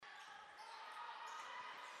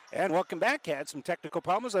And welcome back. Had some technical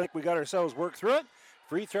problems. I think we got ourselves worked through it.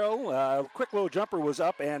 Free throw, quick little jumper was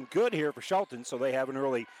up and good here for Shelton, so they have an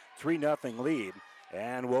early 3-0 lead.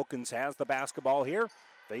 And Wilkins has the basketball here,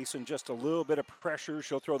 facing just a little bit of pressure.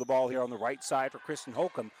 She'll throw the ball here on the right side for Kristen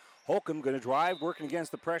Holcomb. Holcomb going to drive, working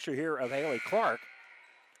against the pressure here of Haley Clark.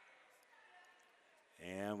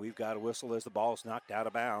 And we've got a whistle as the ball is knocked out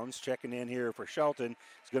of bounds. Checking in here for Shelton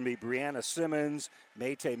is going to be Brianna Simmons.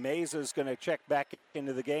 Mayte Meza is going to check back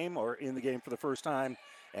into the game, or in the game for the first time.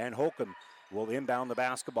 And Holcomb will inbound the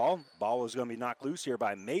basketball. Ball is going to be knocked loose here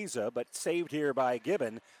by Meza, but saved here by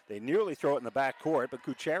Gibbon. They nearly throw it in the back court, but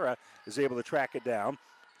Kuchera is able to track it down.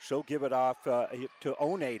 She'll give it off to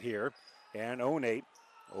Onate here. And Onate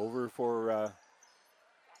over for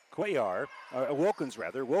Cuellar, Wilkins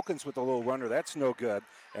rather. Wilkins with a little runner, that's no good.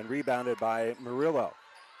 And rebounded by Murillo.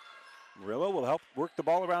 Murillo will help work the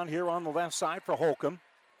ball around here on the left side for Holcomb.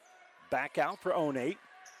 Back out for Onate.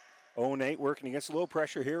 Onate working against a little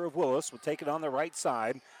pressure here of Willis. Will take it on the right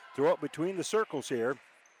side. Throw it between the circles here.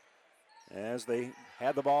 As they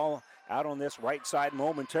had the ball out on this right side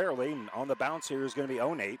momentarily. And on the bounce here is going to be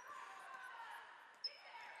Onate.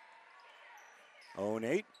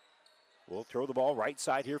 Onate will throw the ball right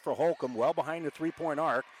side here for Holcomb. Well behind the three-point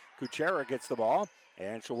arc. Kuchera gets the ball.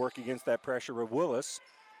 And she'll work against that pressure of Willis.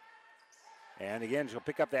 And again, she'll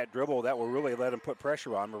pick up that dribble. That will really let him put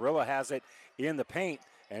pressure on. Murillo has it in the paint.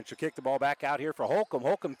 And she'll kick the ball back out here for Holcomb.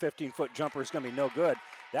 Holcomb 15-foot jumper is going to be no good.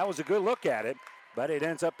 That was a good look at it, but it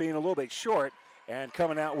ends up being a little bit short. And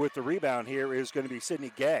coming out with the rebound here is going to be Sydney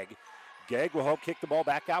Gegg. Gegg will help kick the ball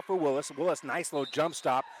back out for Willis. Willis, nice little jump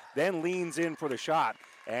stop, then leans in for the shot.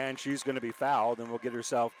 And she's going to be fouled and will get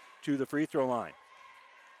herself to the free throw line.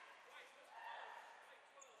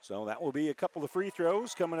 So that will be a couple of free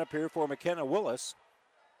throws coming up here for McKenna Willis.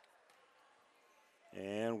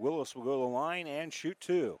 And Willis will go to the line and shoot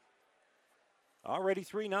two. Already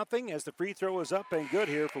 3-0 as the free throw is up and good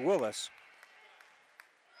here for Willis.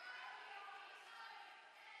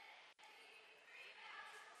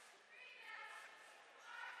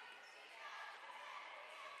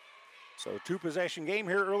 So two-possession game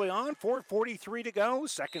here early on, 4:43 to go.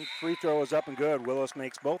 Second free throw is up and good. Willis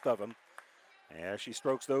makes both of them. As she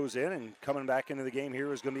strokes those in, and coming back into the game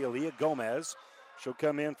here is going to be Aaliyah Gomez. She'll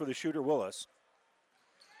come in for the shooter Willis.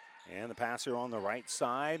 And the passer on the right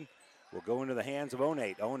side will go into the hands of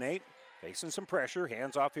Onate. Onate facing some pressure.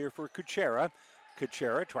 Hands off here for Kuchera.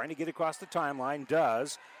 Kuchera trying to get across the timeline.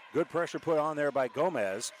 Does. Good pressure put on there by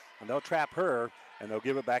Gomez. And they'll trap her. And they'll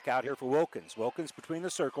give it back out here for Wilkins. Wilkins between the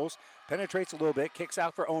circles. Penetrates a little bit. Kicks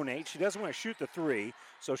out for Onate. She doesn't want to shoot the three.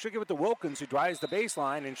 So she'll give it to Wilkins, who drives the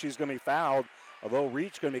baseline. And she's going to be fouled. A low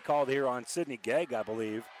reach going to be called here on Sydney Gegg, I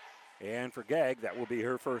believe. And for Gegg, that will be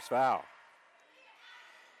her first foul.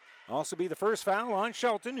 Also be the first foul on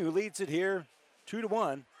Shelton, who leads it here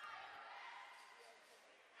 2-1.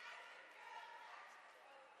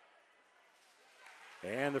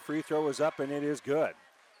 And the free throw is up, and it is good.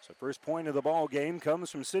 So first point of the ball game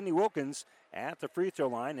comes from Sydney Wilkins at the free throw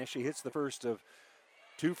line as she hits the first of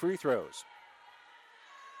two free throws.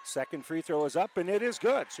 Second free throw is up, and it is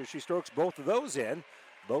good. So she strokes both of those in.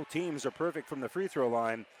 Both teams are perfect from the free throw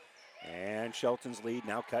line. And Shelton's lead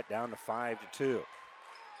now cut down to 5-2.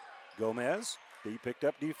 Gomez be picked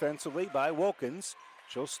up defensively by Wilkins.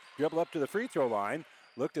 She'll dribble up to the free throw line.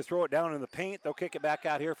 Look to throw it down in the paint. They'll kick it back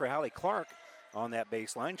out here for Hallie Clark on that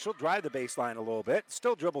baseline. She'll drive the baseline a little bit.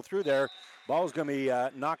 Still dribble through there. Ball's going to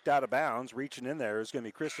be knocked out of bounds. Reaching in there is going to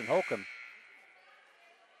be Kristen Holcomb.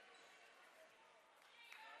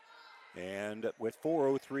 And with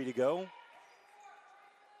 4:03 to go,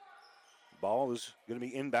 ball is going to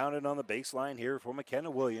be inbounded on the baseline here for McKenna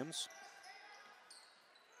Williams.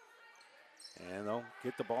 And they'll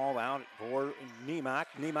get the ball out for Niemak.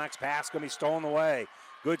 Niemak's pass going to be stolen away.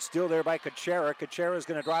 Good steal there by Kuchera. Kuchera is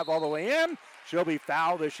going to drive all the way in. She'll be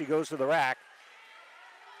fouled as she goes to the rack.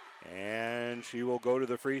 And she will go to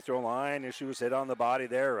the free throw line as she was hit on the body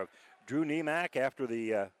there of Drew Niemak after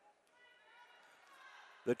the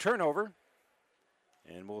turnover.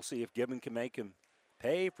 And we'll see if Gibbon can make him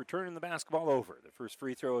pay for turning the basketball over. The first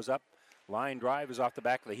free throw is up. Line drive is off the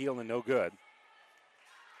back of the heel and no good.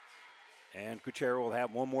 And Kuchera will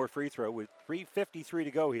have one more free throw with 3:53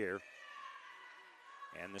 to go here.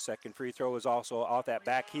 And the second free throw is also off that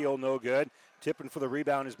back heel, no good. Tipping for the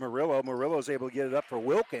rebound is Murillo. Murillo's able to get it up for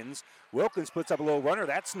Wilkins. Wilkins puts up a little runner.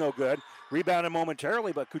 That's no good. Rebounded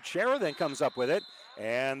momentarily, but Kuchera then comes up with it.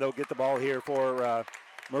 And they'll get the ball here for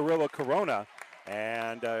Murillo Corona.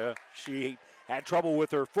 And she had trouble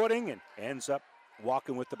with her footing and ends up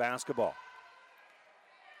walking with the basketball.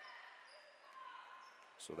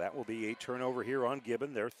 So that will be a turnover here on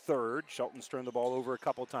Gibbon, their third. Shelton's turned the ball over a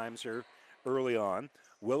couple times here early on.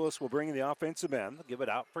 Willis will bring in the offensive end. They'll give it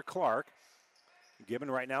out for Clark.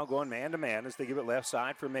 Gibbon right now going man-to-man as they give it left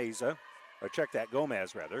side for Meza. Or check that,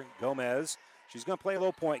 Gomez, rather. Gomez, she's going to play a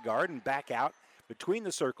little point guard and back out between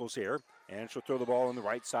the circles here. And she'll throw the ball on the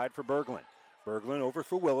right side for Berglund. Berglund over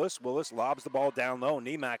for Willis. Willis lobs the ball down low.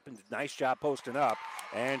 Niemak, nice job posting up.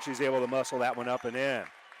 And she's able to muscle that one up and in.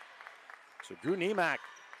 So Drew Niemak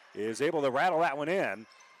is able to rattle that one in.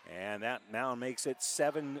 And that now makes it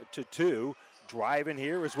 7-2. Driving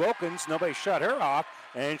here is Wilkins. Nobody shut her off.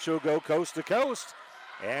 And she'll go coast to coast.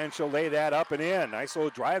 And she'll lay that up and in. Nice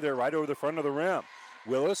little drive there right over the front of the rim.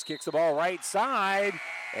 Willis kicks the ball right side.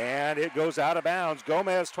 And it goes out of bounds.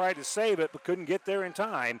 Gomez tried to save it but couldn't get there in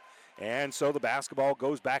time. And so the basketball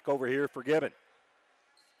goes back over here for Gibbon.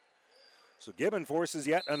 So Gibbon forces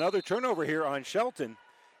yet another turnover here on Shelton.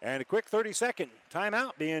 And a quick 30-second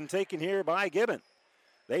timeout being taken here by Gibbon.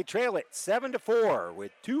 They trail it 7-4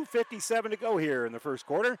 with 2:57 to go here in the first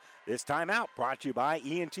quarter. This timeout brought to you by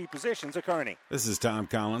ENT Positions of Kearney. This is Tom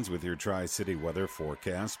Collins with your Tri-City weather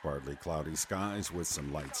forecast. Partly cloudy skies with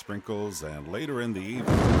some light sprinkles, and later in the evening,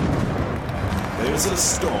 there's a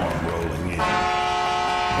storm rolling in.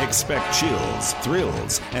 Expect chills,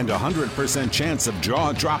 thrills, and 100% chance of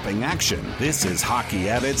jaw-dropping action. This is hockey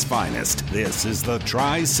at its finest. This is the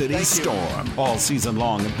Tri-City Storm. All season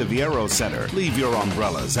long at the Viero Center. Leave your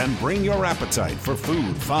umbrellas and bring your appetite for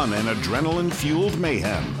food, fun, and adrenaline-fueled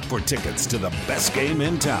mayhem. For tickets to the best game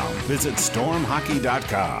in town, visit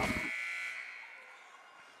stormhockey.com.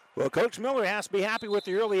 Well, Coach Miller has to be happy with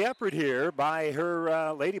the early effort here by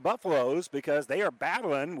her Lady Buffaloes because they are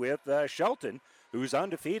battling with Shelton, who's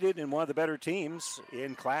undefeated and one of the better teams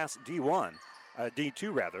in Class D1,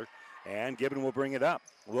 D2 rather, and Gibbon will bring it up.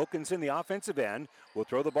 Wilkins in the offensive end will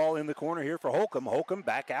throw the ball in the corner here for Holcomb. Holcomb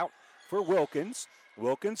back out for Wilkins.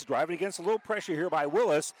 Wilkins driving against a little pressure here by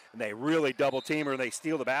Willis, and they really double team her and they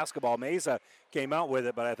steal the basketball. Meza came out with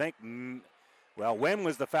it, but I think, well, when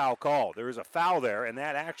was the foul called? There was a foul there, and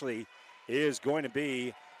that actually is going to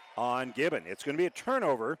be on Gibbon. It's going to be a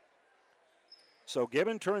turnover. So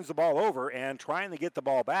Gibbon turns the ball over and trying to get the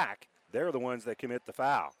ball back, they're the ones that commit the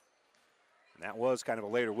foul. And that was kind of a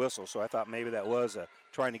later whistle, so I thought maybe that was a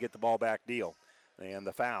trying to get the ball back deal. And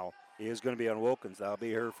the foul is going to be on Wilkins. That'll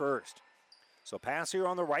be her first. So pass here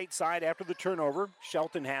on the right side after the turnover.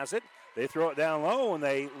 Shelton has it. They throw it down low and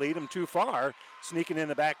they lead them too far. Sneaking in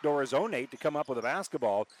the back door is Onate to come up with a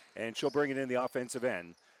basketball, and she'll bring it in the offensive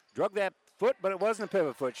end. Drug that foot, but it wasn't a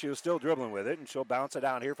pivot foot. She was still dribbling with it, and she'll bounce it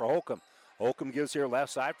out here for Holcomb. Holcomb gives here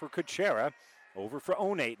left side for Kuchera. Over for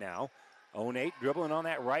Onate now. Onate dribbling on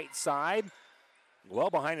that right side. Well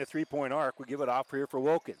behind the three-point arc. We give it off here for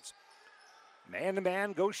Wilkins.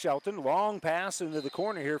 Man-to-man goes Shelton. Long pass into the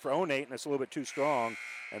corner here for Onate, and it's a little bit too strong,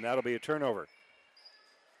 and that'll be a turnover.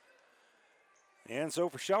 And so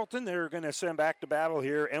for Shelton, they're going to send back to battle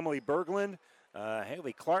here Emily Berglund,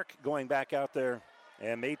 Haley Clark going back out there,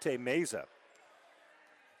 and Mayte Meza.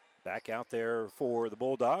 Back out there for the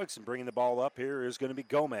Bulldogs, and bringing the ball up here is going to be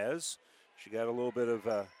Gomez. She got a little bit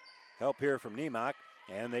of help here from Niemak,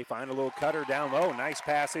 and they find a little cutter down low. Nice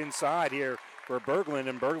pass inside here for Berglund,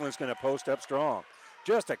 and Berglund's going to post up strong.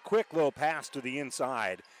 Just a quick little pass to the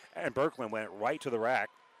inside, and Berglund went right to the rack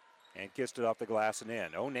and kissed it off the glass and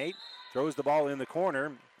in. Onate throws the ball in the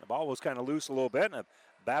corner. The ball was kind of loose a little bit in a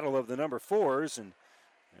battle of the number fours, and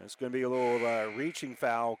it's going to be a little reaching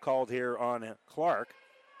foul called here on Clark.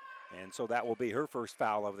 And so that will be her first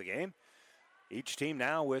foul of the game. Each team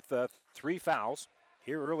now with 3 fouls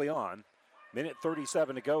here early on. Minute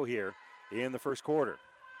 37 to go here in the first quarter.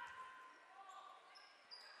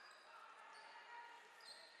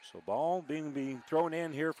 So ball being thrown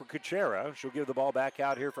in here for Kuchera. She'll give the ball back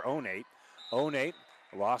out here for Onate. Onate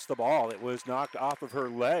lost the ball. It was knocked off of her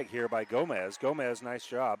leg here by Gomez. Gomez, nice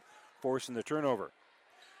job forcing the turnover.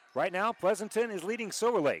 Right now, Pleasanton is leading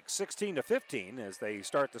Silver Lake 16-15 as they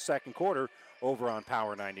start the second quarter over on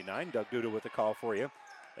Power 99. Doug Duda with the call for you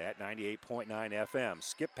at 98.9 FM.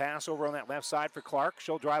 Skip pass over on that left side for Clark.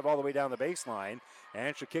 She'll drive all the way down the baseline,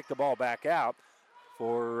 and she'll kick the ball back out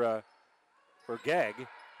for Gegg.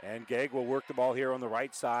 And Gegg will work the ball here on the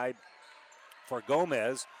right side for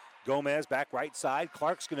Gomez. Gomez back right side.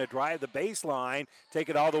 Clark's going to drive the baseline, take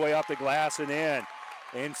it all the way off the glass and in.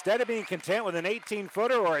 Instead of being content with an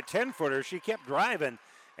 18-footer or a 10-footer, she kept driving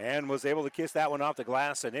and was able to kiss that one off the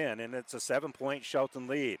glass and in, and it's a 7-point Shelton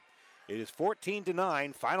lead. It is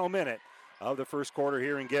 14-9, final minute of the first quarter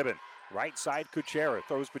here in Gibbon. Right side, Kuchera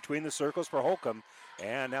throws between the circles for Holcomb,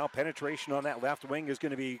 and now penetration on that left wing is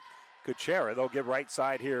going to be Kuchera. They'll give right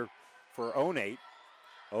side here for Onate.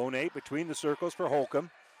 Onate between the circles for Holcomb.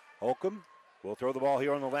 Holcomb will throw the ball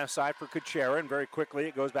here on the left side for Kuchera, and very quickly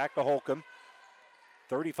it goes back to Holcomb.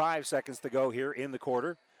 35 seconds to go here in the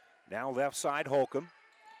quarter. Now left side, Holcomb.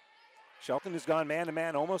 Shelton has gone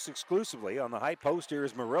man-to-man almost exclusively. On the high post here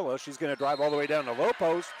is Murillo. She's going to drive all the way down to low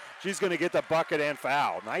post. She's going to get the bucket and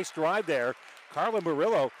foul. Nice drive there. Carla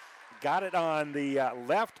Murillo got it on the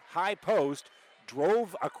left high post,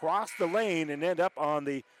 drove across the lane, and ended up on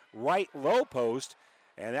the right low post.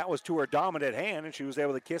 And that was to her dominant hand, and she was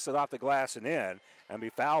able to kiss it off the glass and in, and be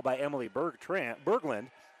fouled by Emily Berglund.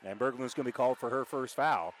 And Berglund's going to be called for her first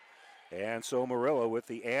foul. And so Murillo with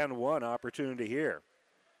the and one opportunity here.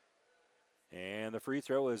 And the free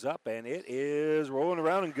throw is up, and it is rolling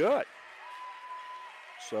around and good.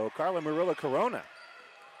 So Carla Murillo Corona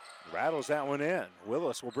rattles that one in.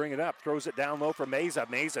 Willis will bring it up, throws it down low for Meza.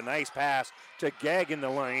 Meza, nice pass to Gegg in the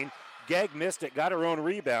lane. Gegg missed it, got her own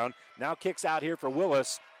rebound. Now kicks out here for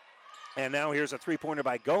Willis. And now here's a three-pointer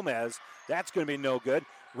by Gomez. That's going to be no good.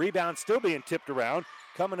 Rebound still being tipped around.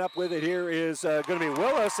 Coming up with it here is going to be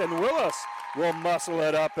Willis, and Willis will muscle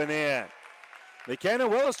it up and in. McKenna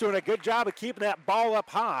Willis doing a good job of keeping that ball up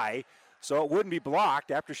high so it wouldn't be blocked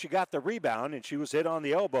after she got the rebound, and she was hit on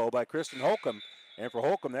the elbow by Kristen Holcomb. And for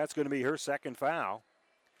Holcomb, that's going to be her second foul.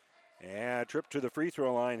 And a trip to the free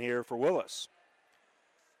throw line here for Willis.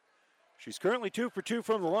 She's currently 2 for 2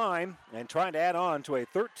 from the line and trying to add on to a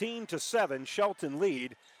 13-7 Shelton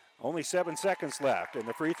lead. Only 7 seconds left, and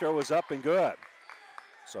the free throw is up and good.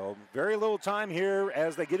 So very little time here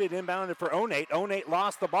as they get it inbounded for Onate. Onate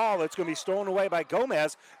lost the ball. It's going to be stolen away by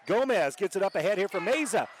Gomez. Gomez gets it up ahead here for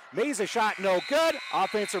Meza. Meza shot no good.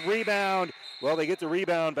 Offensive rebound. Well, they get the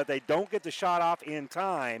rebound, but they don't get the shot off in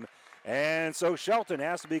time. And so Shelton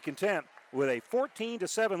has to be content with a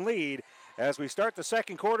 14-7 lead as we start the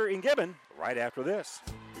second quarter in Gibbon right after this.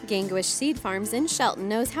 Gangwish Seed Farms in Shelton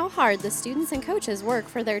knows how hard the students and coaches work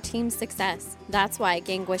for their team's success. That's why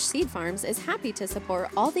Gangwish Seed Farms is happy to support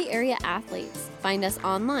all the area athletes. Find us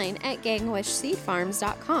online at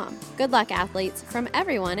gangwishseedfarms.com. Good luck, athletes, from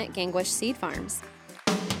everyone at Gangwish Seed Farms.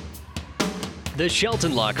 The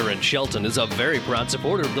Shelton Locker in Shelton is a very proud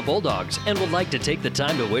supporter of the Bulldogs and would like to take the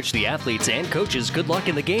time to wish the athletes and coaches good luck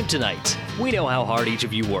in the game tonight. We know how hard each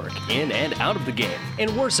of you work, in and out of the game,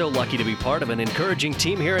 and we're so lucky to be part of an encouraging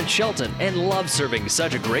team here in Shelton and love serving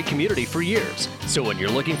such a great community for years. So when you're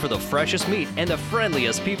looking for the freshest meat and the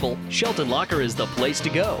friendliest people, Shelton Locker is the place to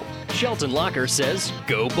go. Shelton Locker says,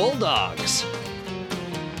 Go Bulldogs!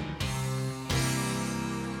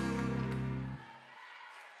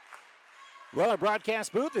 Well, our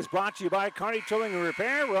broadcast booth is brought to you by Kearney Towing and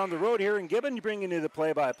Repair. We're on the road here in Gibbon, bringing you the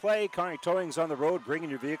play-by-play. Kearney Towing's on the road, bringing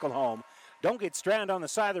your vehicle home. Don't get stranded on the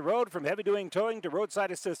side of the road. From heavy-duty towing to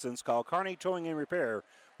roadside assistance, call Kearney Towing and Repair.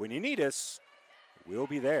 When you need us, we'll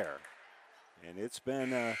be there. And it's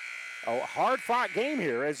been a hard-fought game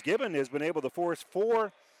here as Gibbon has been able to force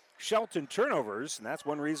 4 Shelton turnovers, and that's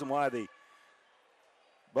one reason why the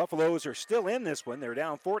Buffaloes are still in this one. They're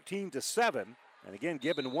down 14-7. And again,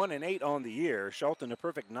 Gibbon 1-8 on the year. Shelton a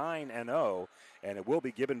perfect 9-0. And it will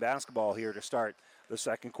be Gibbon basketball here to start the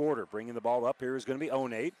second quarter. Bringing the ball up here is going to be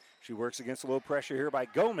Onate. She works against a little pressure here by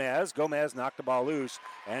Gomez. Gomez knocked the ball loose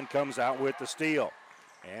and comes out with the steal.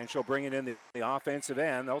 And she'll bring it in the offensive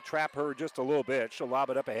end. They'll trap her just a little bit. She'll lob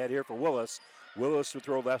it up ahead here for Willis. Willis will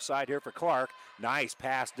throw left side here for Clark. Nice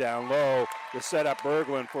pass down low to set up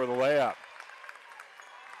Berglund for the layup.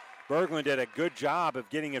 Berglund did a good job of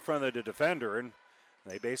getting in front of the defender, and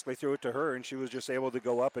they basically threw it to her, and she was just able to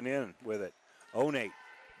go up and in with it. Onate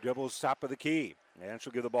dribbles top of the key, and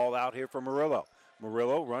she'll give the ball out here for Murillo.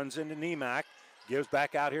 Murillo runs into Niemak, gives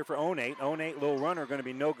back out here for Onate. Onate, little runner, going to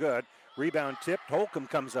be no good. Rebound tipped. Holcomb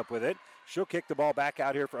comes up with it. She'll kick the ball back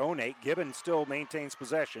out here for Onate. Gibbon still maintains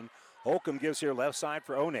possession. Holcomb gives here left side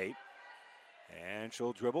for Onate, and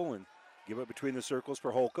she'll dribble and give it between the circles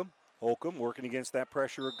for Holcomb. Holcomb working against that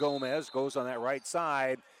pressure of Gomez, goes on that right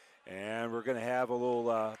side, and we're going to have a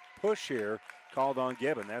little push here called on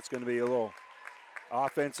Gibbon. That's going to be a little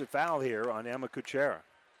offensive foul here on Emma Kuchera.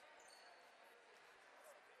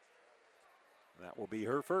 That will be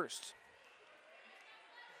her first.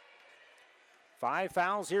 5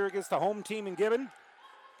 fouls here against the home team in Gibbon.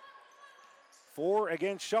 4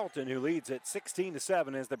 against Shelton, who leads at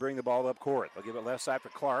 16-7 as they bring the ball up court. They'll give it left side for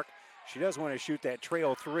Clark. She does want to shoot that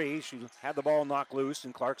trail 3. She had the ball knocked loose,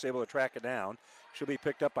 and Clark's able to track it down. She'll be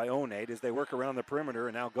picked up by Onate as they work around the perimeter,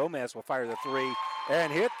 and now Gomez will fire the 3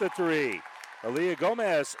 and hit the 3. Aaliyah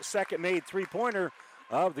Gomez, second made three-pointer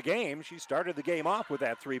of the game. She started the game off with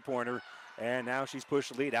that three-pointer, and now she's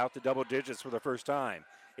pushed the lead out to double digits for the first time.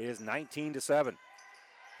 It is 19-7.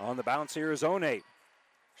 On the bounce here is Onate.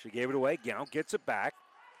 She gave it away. Now gets it back.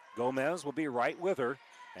 Gomez will be right with her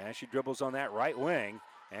as she dribbles on that right wing.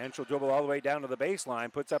 And she'll dribble all the way down to the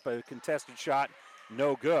baseline. Puts up a contested shot.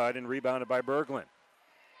 No good. And rebounded by Berglund.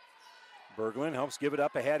 Berglund helps give it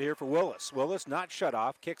up ahead here for Willis. Willis not shut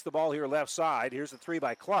off. Kicks the ball here left side. Here's the three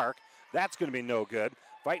by Clark. That's going to be no good.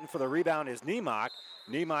 Fighting for the rebound is Nemok.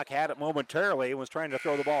 Nemok had it momentarily and was trying to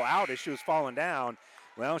throw the ball out as she was falling down.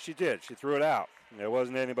 Well, she did. She threw it out. There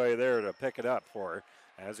wasn't anybody there to pick it up for her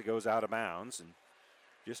as it goes out of bounds. And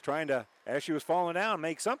just trying to, as she was falling down,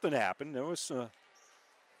 make something happen. There was a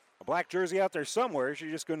black jersey out there somewhere. She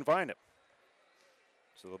just couldn't find it.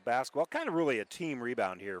 So the basketball, kind of really a team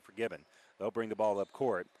rebound here for Gibbon. They'll bring the ball up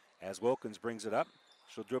court as Wilkins brings it up.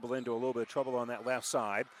 She'll dribble into a little bit of trouble on that left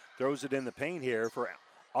side. Throws it in the paint here for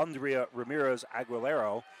Andrea Ramirez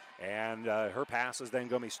Aguilero. And her pass is then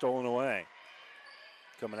going to be stolen away.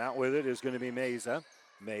 Coming out with it is going to be Meza.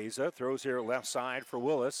 Meza throws here left side for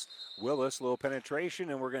Willis. Willis, a little penetration,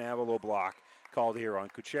 and we're going to have a little block called here on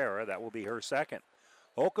Kuchera. That will be her second.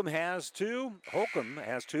 Holcomb has two,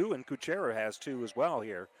 and Kuchera has two as well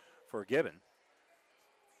here for Gibbon.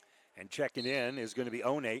 And checking in is going to be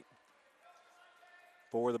Onate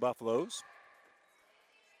for the Buffaloes.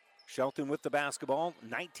 Shelton with the basketball,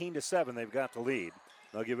 19-7, they've got the lead.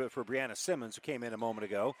 They'll give it for Brianna Simmons, who came in a moment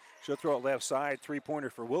ago. She'll throw it left side. Three-pointer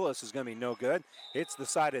for Willis is going to be no good. Hits the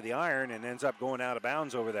side of the iron and ends up going out of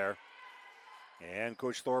bounds over there. And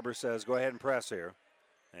Coach Thorber says, go ahead and press here.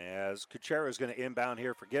 As Kuchera is going to inbound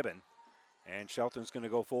here for Gibbon. And Shelton's going to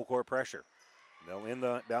go full court pressure. They'll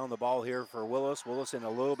inbound the ball here for Willis. Willis in a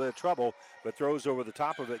little bit of trouble, but throws over the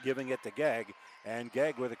top of it, giving it to Gegg. And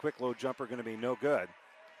Gegg with a quick low jumper going to be no good.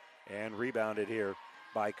 And rebounded here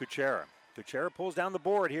by Kuchera. Kuchera pulls down the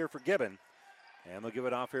board here for Gibbon. And they'll give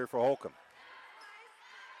it off here for Holcomb.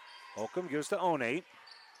 Holcomb gives to Onate.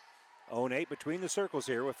 Onate between the circles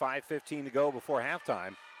here with 5:15 to go before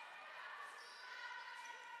halftime.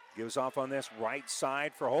 Gives off on this right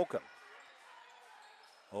side for Holcomb.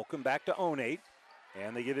 Holcomb back to Onate.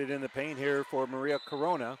 And they get it in the paint here for Maria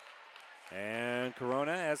Corona. And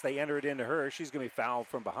Corona, as they enter it into her, she's going to be fouled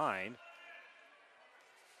from behind.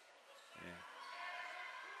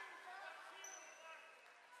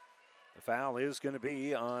 The foul is going to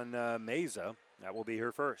be on Meza. That will be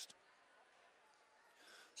her first.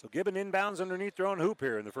 So Gibbon inbounds underneath their own hoop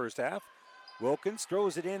here in the first half. Wilkins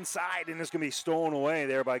throws it inside, and it's going to be stolen away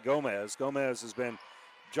there by Gomez. Gomez has been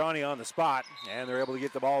Johnny on the spot, and they're able to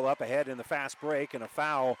get the ball up ahead in the fast break, and a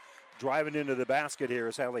foul driving into the basket here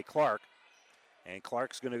is Hallie Clark. And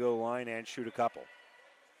Clark's going to go line and shoot a couple.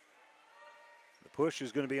 The push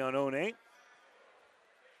is going to be on Onate.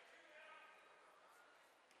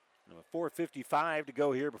 4:55 to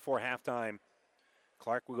go here before halftime.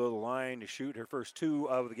 Clark will go to the line to shoot her first two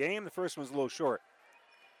of the game. The first one's a little short.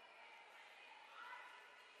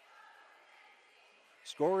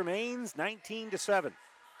 Score remains 19-7.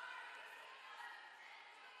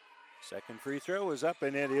 Second free throw is up,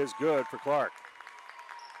 and it is good for Clark.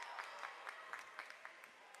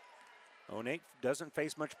 Onate doesn't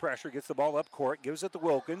face much pressure, gets the ball up court, gives it to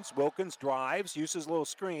Wilkins. Wilkins drives, uses a little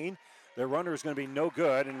screen. The runner is going to be no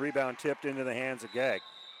good, and rebound tipped into the hands of Gegg.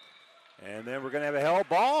 And then we're going to have a held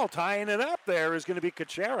ball. Tying it up there is going to be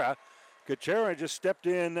Kuchera. Kuchera just stepped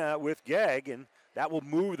in with Gegg, and that will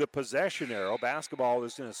move the possession arrow. Basketball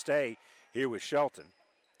is going to stay here with Shelton.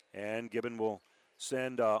 And Gibbon will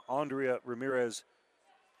send Andrea Ramirez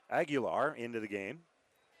Aguilar into the game.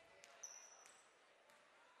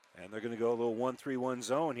 And they're going to go a little 1-3-1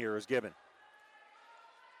 zone here as Gibbon.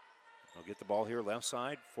 They'll get the ball here left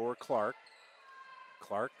side for Clark.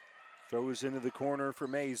 Clark throws into the corner for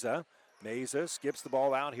Meza. Meza skips the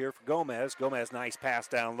ball out here for Gomez. Gomez, nice pass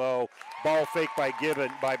down low. Ball fake by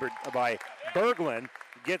Gibbon, by Berglund.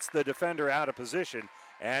 Gets the defender out of position.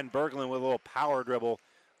 And Berglund with a little power dribble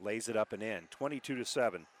lays it up and in.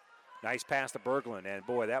 22-7. Nice pass to Berglund. And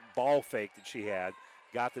boy, that ball fake that she had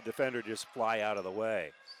got the defender just fly out of the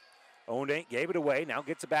way. Onate gave it away. Now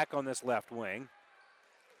gets it back on this left wing.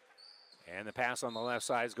 And the pass on the left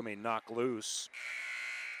side is going to be knocked loose.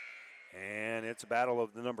 And it's a battle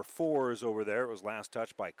of the number 4s over there. It was last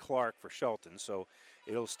touched by Clark for Shelton, so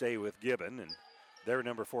it'll stay with Gibbon. And their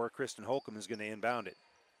number 4, Kristen Holcomb, is going to inbound it.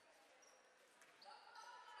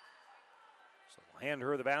 So we'll hand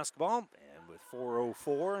her the basketball. And with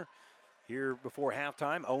 4:04 here before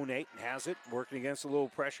halftime, Onate has it, working against a little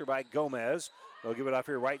pressure by Gomez. They'll give it off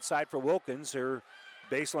here right side for Wilkins. Her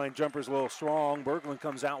baseline jumper's a little strong. Berglund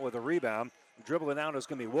comes out with a rebound. Dribbling out is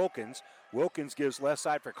going to be Wilkins. Wilkins gives left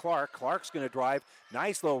side for Clark. Clark's going to drive.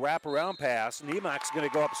 Nice little wraparound pass. Nemok's going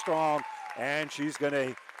to go up strong, and she's going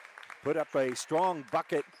to put up a strong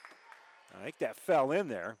bucket. I think that fell in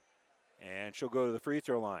there, and she'll go to the free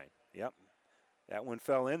throw line. Yep, that one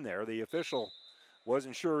fell in there. The official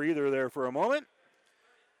wasn't sure either there for a moment.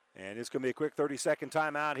 And it's going to be a quick 30-second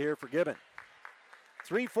timeout here for Gibbon.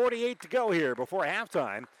 3:48 to go here before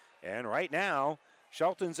halftime. And right now,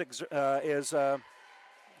 Shelton's is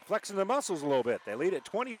flexing the muscles a little bit. They lead at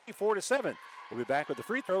 24-7. We'll be back with the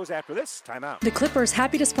free throws after this timeout. The Clipper is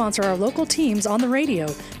happy to sponsor our local teams on the radio.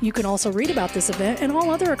 You can also read about this event and all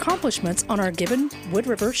other accomplishments on our Gibbon, Wood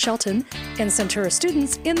River, Shelton, and Centura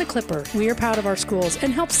students in the Clipper. We are proud of our schools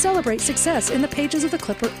and help celebrate success in the pages of the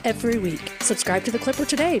Clipper every week. Subscribe to the Clipper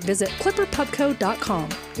today. Visit clipperpubco.com.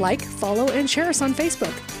 Like, follow, and share us on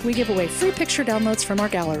Facebook. We give away free picture downloads from our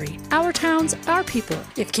gallery. Our towns, our people.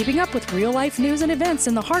 If keeping up with real-life news and events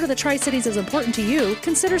in the heart of the Tri-Cities is important to you,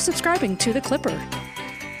 consider subscribing to the Clipper.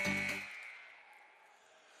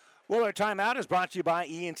 Well, our timeout is brought to you by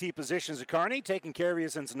E&T Physicians of Kearney, taking care of you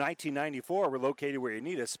since 1994. We're located where you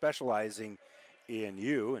need us, specializing in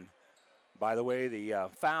you. And by the way,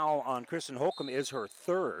 the foul on Kristen Holcomb is her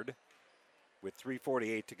third with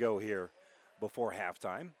 3:48 to go here before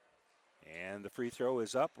halftime. And the free throw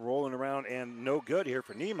is up, rolling around, and no good here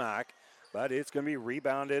for Niemak, but it's going to be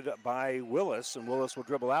rebounded by Willis, and Willis will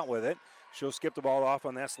dribble out with it. She'll skip the ball off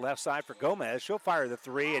on that left side for Gomez. She'll fire the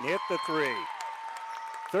three and hit the three.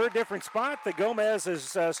 Third different spot that Gomez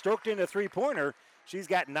has stroked in a three-pointer. She's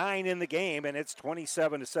got 9 in the game, and it's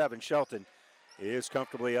 27-7. Shelton is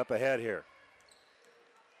comfortably up ahead here.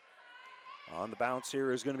 On the bounce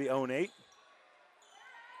here is going to be Onate.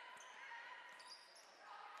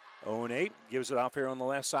 Onate gives it off here on the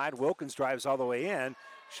left side. Wilkins drives all the way in.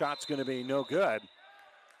 Shot's going to be no good.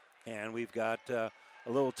 And we've got a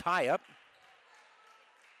little tie-up.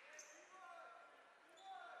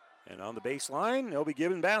 And on the baseline, they'll be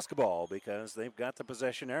given basketball because they've got the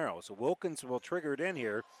possession arrow. So Wilkins will trigger it in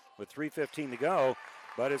here with 3:15 to go,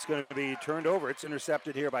 but it's going to be turned over. It's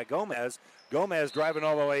intercepted here by Gomez. Gomez driving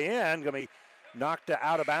all the way in, going to be knocked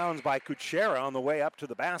out of bounds by Kuchera on the way up to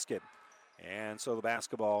the basket. And so the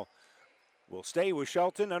basketball will stay with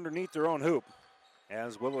Shelton underneath their own hoop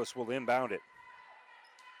as Willis will inbound it.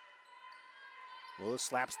 Willis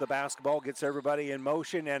slaps the basketball, gets everybody in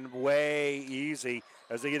motion, and way easy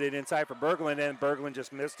as they get it inside for Berglund, and Berglund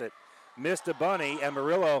just missed it. Missed a bunny, and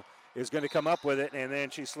Murillo is going to come up with it, and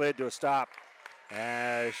then she slid to a stop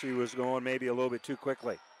as she was going maybe a little bit too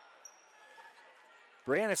quickly.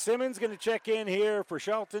 Brianna Simmons going to check in here for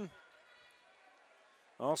Shelton.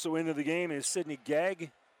 Also into the game is Sydney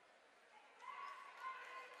Gegg.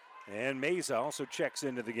 And Meza also checks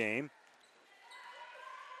into the game.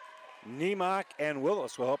 Niemak and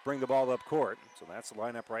Willis will help bring the ball up court. So that's the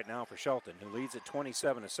lineup right now for Shelton, who leads at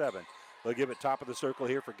 27-7. They'll give it top of the circle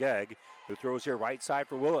here for Gegg, who throws here right side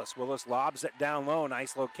for Willis. Willis lobs it down low.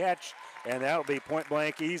 Nice low catch. And that'll be point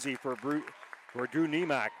blank easy for Drew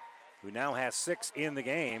Niemak, who now has 6 in the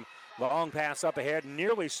game. Long pass up ahead,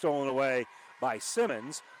 nearly stolen away by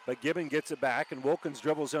Simmons, but Gibbon gets it back, and Wilkins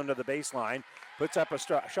dribbles under the baseline, puts up a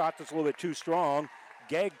shot that's a little bit too strong.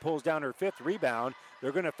 Gegg pulls down her 5th rebound.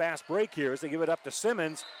 They're going to fast break here as they give it up to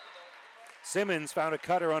Simmons. Simmons found a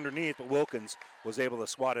cutter underneath, but Wilkins was able to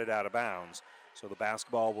swat it out of bounds. So the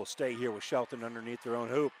basketball will stay here with Shelton underneath their own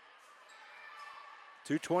hoop.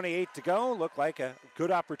 2:28 to go. Looked like a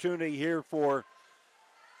good opportunity here for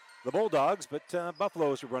the Bulldogs, but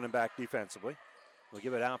Buffaloes are running back defensively. They'll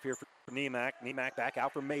give it out here for Niemak. Niemak back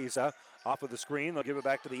out for Meza. Off of the screen, they'll give it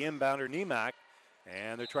back to the inbounder, Niemak.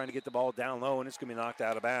 And they're trying to get the ball down low, and it's going to be knocked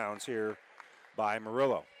out of bounds here by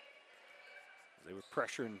Murillo. They were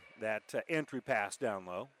pressuring that entry pass down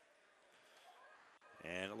low.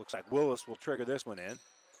 And it looks like Willis will trigger this one in.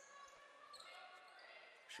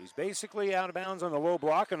 She's basically out of bounds on the low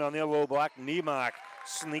block, and on the other low block, Niemak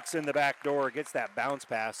sneaks in the back door, gets that bounce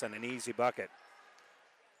pass and an easy bucket.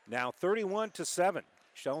 Now 31-7.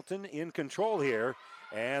 Shelton in control here,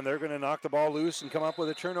 and they're going to knock the ball loose and come up with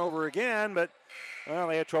a turnover again, but well,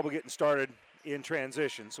 they had trouble getting started in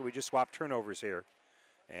transition, so we just swapped turnovers here.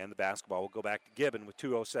 And the basketball will go back to Gibbon with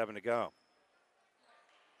 2:07 to go.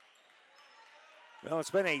 Well,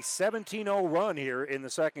 it's been a 17-0 run here in the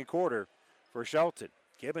second quarter for Shelton.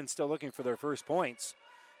 Gibbon still looking for their first points,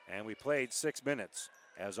 and we played 6 minutes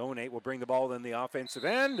as Onate will bring the ball in the offensive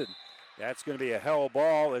end, and that's going to be a hell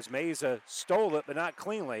ball as Meza stole it, but not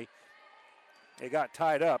cleanly. It got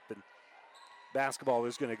tied up, and basketball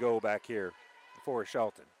is going to go back here for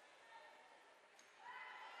Shelton.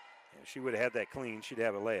 If she would have had that clean, she'd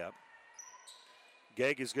have a layup.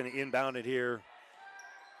 Gegg is going to inbound it here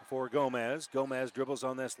for Gomez. Gomez dribbles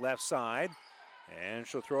on this left side, and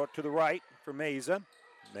she'll throw it to the right for Meza.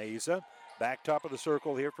 Mesa, back top of the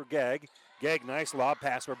circle here for Gegg. Gegg, nice lob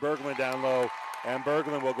pass for Bergman down low, and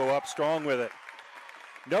Bergman will go up strong with it.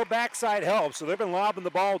 No backside help, so they've been lobbing the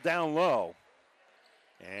ball down low.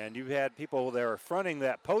 And you've had people there fronting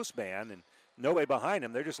that post man, and nobody behind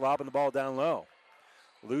them. They're just lobbing the ball down low.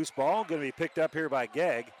 Loose ball going to be picked up here by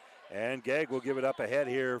Gegg, and Gegg will give it up ahead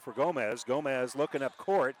here for Gomez. Gomez looking up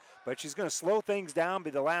court, but she's going to slow things down,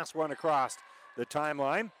 be the last one across the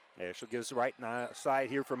timeline. Yeah, she'll give us the right side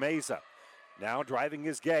here for Mesa. Now driving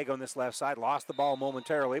is Gegg on this left side. Lost the ball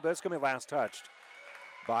momentarily, but it's going to be last touched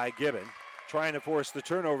by Gibbon. Trying to force the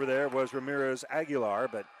turnover there was Ramirez Aguilar,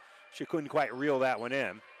 but she couldn't quite reel that one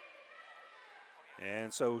in.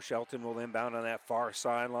 And so Shelton will inbound on that far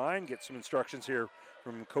sideline. Get some instructions here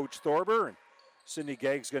from Coach Thorber. And Cindy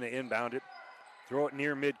Gegg's going to inbound it. Throw it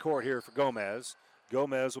near midcourt here for Gomez.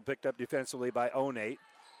 Gomez will picked up defensively by Onate.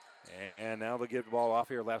 And now they'll give the ball off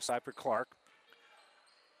here left side for Clark.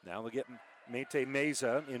 Now they'll get Mayte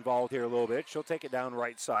Meza involved here a little bit. She'll take it down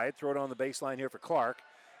right side. Throw it on the baseline here for Clark.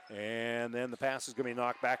 And then the pass is going to be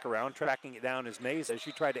knocked back around. Tracking it down is Meza.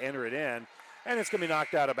 She tried to enter it in. And it's going to be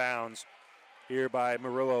knocked out of bounds here by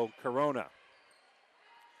Murillo Corona.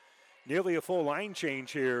 Nearly a full line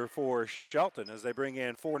change here for Shelton as they bring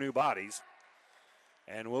in 4 new bodies.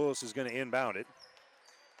 And Willis is going to inbound it.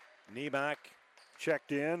 Nieback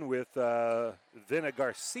checked in with Vina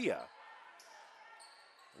Garcia.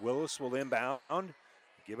 Willis will inbound.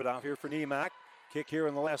 Give it off here for Nieback. Kick here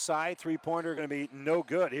on the left side. Three-pointer going to be no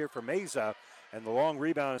good here for Meza. And the long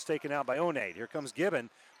rebound is taken out by Onate. Here comes Gibbon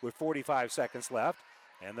with 45 seconds left.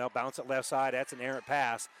 And they'll bounce it left side. That's an errant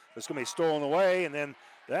pass. It's going to be stolen away. And then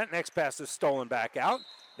that next pass is stolen back out.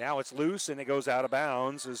 Now it's loose and it goes out of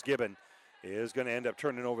bounds as Gibbon is going to end up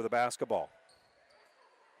turning over the basketball.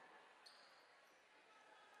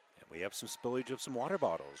 And we have some spillage of some water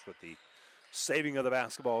bottles with the saving of the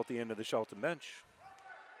basketball at the end of the Shelton bench.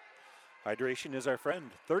 Hydration is our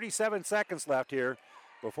friend. 37 seconds left here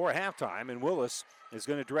before halftime, and Willis is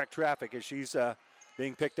going to direct traffic as she's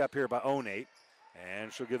being picked up here by Onate.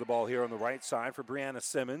 And she'll give the ball here on the right side for Brianna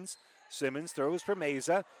Simmons. Simmons throws for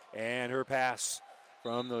Meza, and her pass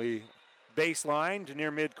from the baseline to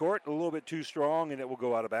near midcourt, a little bit too strong, and it will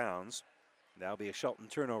go out of bounds. That'll be a Shelton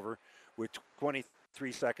turnover with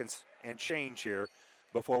 23 seconds and change here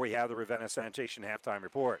before we have the Ravenna Sanitation halftime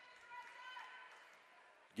report.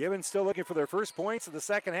 Gibbon still looking for their first points in the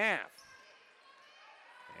second half.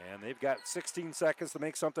 And they've got 16 seconds to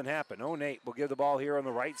make something happen. Onate will give the ball here on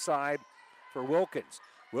the right side for Wilkins.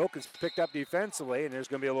 Wilkins picked up defensively, and there's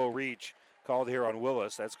going to be a little reach called here on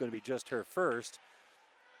Willis. That's going to be just her first.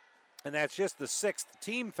 And that's just the 6th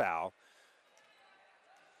team foul.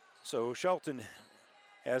 So Shelton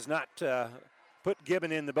has not put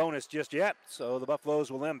Gibbon in the bonus just yet. So the Buffaloes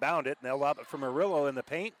will inbound it, and they'll lob it from Murillo in the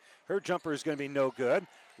paint. Her jumper is going to be no good.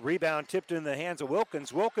 Rebound tipped in the hands of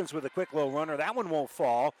Wilkins. Wilkins with a quick little runner. That one won't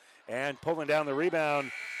fall. And pulling down the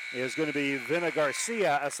rebound is going to be Vina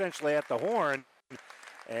Garcia, essentially at the horn.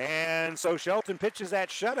 And so Shelton pitches that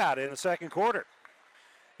shutout in the second quarter.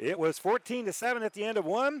 It was 14-7 at the end of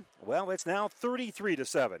one. Well, it's now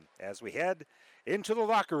 33-7 as we head into the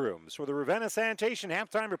locker rooms for the Ravenna Sanitation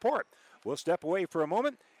halftime report. We'll step away for a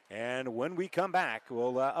moment, and when we come back,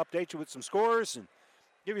 we'll update you with some scores and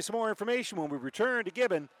give you some more information when we return to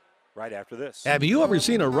Gibbon right after this. Have you ever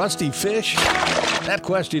seen a rusty fish? That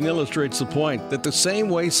question illustrates the point that the same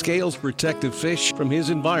way scales protect the fish from his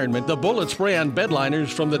environment, the bullet spray on bed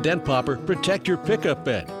liners from the Dent Popper protect your pickup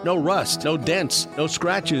bed. No rust, no dents, no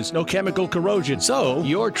scratches, no chemical corrosion. So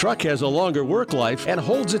your truck has a longer work life and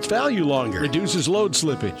holds its value longer, reduces load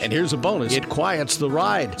slippage. And here's a bonus, it quiets the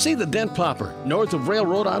ride. See the Dent Popper north of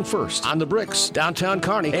Railroad on First, on the Bricks, downtown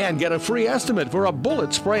Kearney, and get a free estimate for a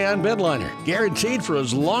bullet spray on bed liner. Guaranteed for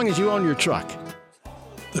as long as you own your truck.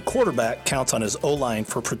 The quarterback counts on his O-line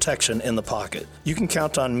for protection in the pocket. You can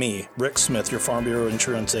count on me, Rick Smith, your Farm Bureau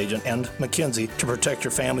insurance agent, and McKinsey to protect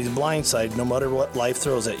your family's blind side no matter what life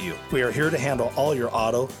throws at you. We are here to handle all your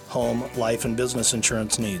auto, home, life, and business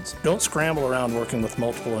insurance needs. Don't scramble around working with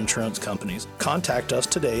multiple insurance companies. Contact us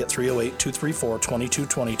today at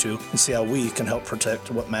 308-234-2222 and see how we can help protect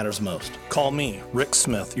what matters most. Call me, Rick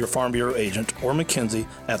Smith, your Farm Bureau agent, or McKinsey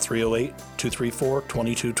at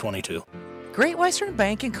 308-234-2222. Great Western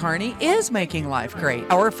Bank in Kearney is making life great.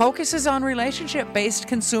 Our focus is on relationship-based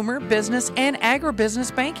consumer, business, and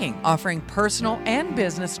agribusiness banking, offering personal and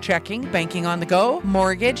business checking, banking on the go,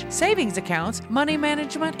 mortgage, savings accounts, money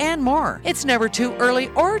management, and more. It's never too early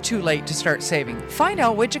or too late to start saving. Find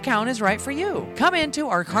out which account is right for you. Come into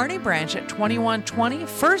our Kearney branch at 2120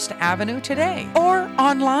 First Avenue today or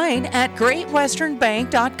online at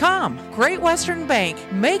greatwesternbank.com. Great Western Bank,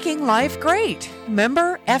 making life great.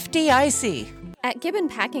 Member FDIC. At Gibbon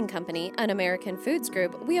Packing Company, an American Foods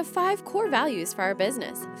Group, we have 5 core values for our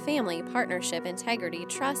business: family, partnership, integrity,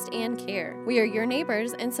 trust, and care. We are your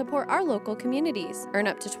neighbors and support our local communities. Earn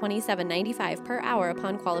up to $27.95 per hour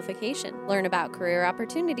upon qualification. Learn about career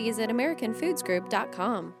opportunities at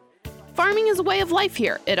AmericanFoodsGroup.com. Farming is a way of life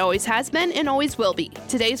here. It always has been and always will be.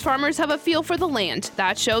 Today's farmers have a feel for the land.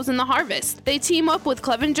 That shows in the harvest. They team up with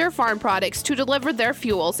Clevenger Farm Products to deliver their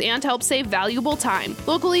fuels and help save valuable time.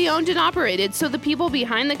 Locally owned and operated, so the people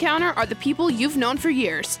behind the counter are the people you've known for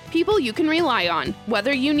years. People you can rely on.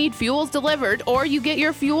 Whether you need fuels delivered or you get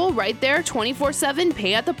your fuel right there 24/7,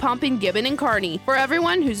 pay at the pump in Gibbon and Kearney. For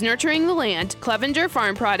everyone who's nurturing the land, Clevenger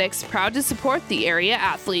Farm Products, proud to support the area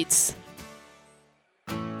athletes.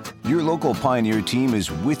 Your local Pioneer team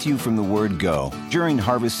is with you from the word go during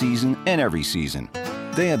harvest season and every season.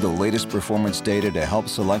 They have the latest performance data to help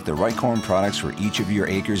select the right corn products for each of your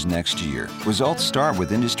acres next year. Results start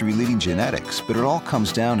with industry-leading genetics, but it all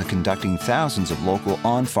comes down to conducting thousands of local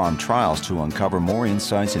on-farm trials to uncover more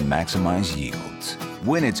insights and maximize yields.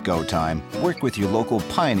 When it's go time, work with your local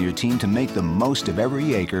Pioneer team to make the most of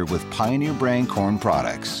every acre with Pioneer brand corn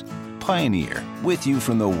products. Pioneer, with you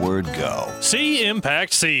from the word go. See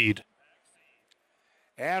Impact Seed.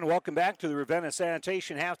 And welcome back to the Ravenna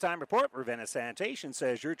Sanitation Halftime Report. Ravenna Sanitation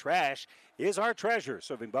says your trash is our treasure,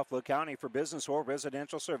 serving Buffalo County for business or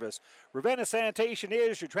residential service. Ravenna Sanitation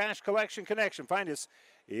is your trash collection connection. Find us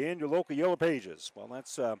in your local Yellow Pages. Well,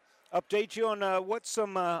 let's update you on what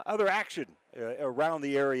some other action around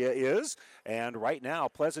the area is. And right now,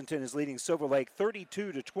 Pleasanton is leading Silver Lake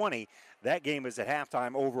 32-20. That game is at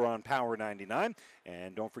halftime over on Power 99.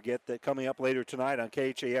 And don't forget that coming up later tonight on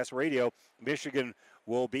KHAS Radio, Michigan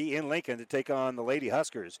will be in Lincoln to take on the Lady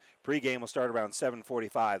Huskers. Pre-game will start around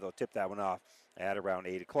 7:45. They'll tip that one off at around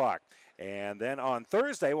 8 o'clock. And then on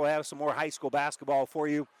Thursday, we'll have some more high school basketball for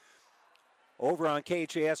you over on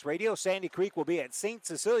KHAS Radio. Sandy Creek will be at St.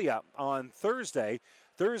 Cecilia on Thursday.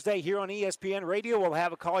 Thursday here on ESPN Radio, we'll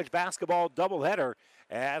have a college basketball doubleheader,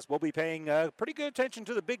 as we'll be paying pretty good attention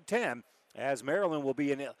to the Big Ten, as Maryland will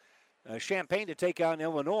be in Champaign to take on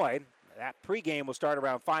Illinois. That pregame will start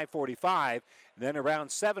around 5:45. Then around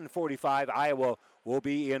 7:45, Iowa will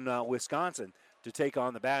be in Wisconsin to take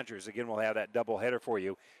on the Badgers. Again, we'll have that doubleheader for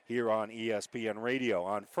you here on ESPN Radio.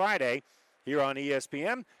 On Friday, here on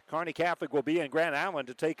ESPN, Kearney Catholic will be in Grand Island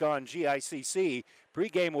to take on GICC.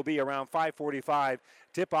 Pregame will be around 5:45.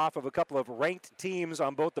 Tip-off of a couple of ranked teams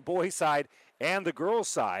on both the boys' side and the girls'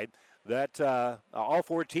 side. That all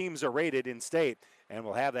 4 teams are rated in state. And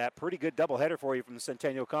we'll have that pretty good doubleheader for you from the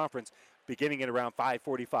Centennial Conference beginning at around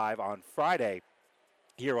 5:45 on Friday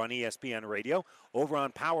here on ESPN Radio. Over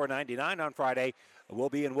on Power 99 on Friday, we'll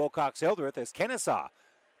be in Wilcox-Hildreth as Kennesaw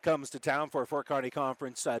comes to town for a Fort Kearney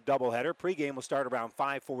Conference doubleheader. Pregame will start around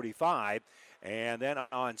 5:45. And then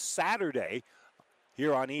on Saturday,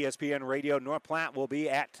 here on ESPN Radio, North Platte will be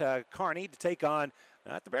at Kearney to take on,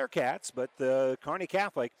 not the Bearcats, but the Kearney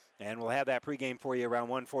Catholic. And we'll have that pregame for you around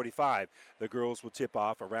 1:45. The girls will tip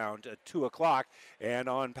off around 2 o'clock. And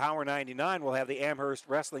on Power 99, we'll have the Amherst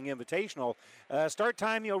Wrestling Invitational. Start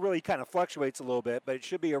time, really kind of fluctuates a little bit, but it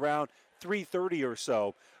should be around 3:30 or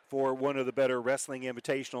so for one of the better wrestling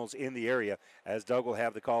invitationals in the area, as Doug will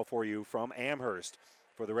have the call for you from Amherst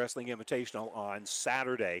for the Wrestling Invitational on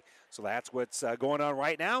Saturday. So that's what's going on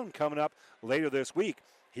right now and coming up later this week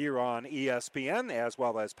here on ESPN as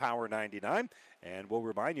well as Power 99. And we'll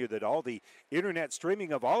remind you that all the internet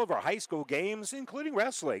streaming of all of our high school games, including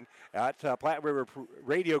wrestling, at Platte River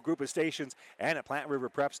Radio Group of Stations and at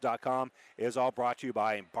PlatteRiverPreps.com is all brought to you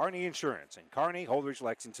by Barney Insurance in Kearney, Holdridge,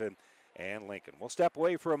 Lexington, and Lincoln. We'll step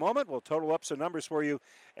away for a moment. We'll total up some numbers for you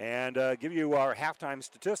and give you our halftime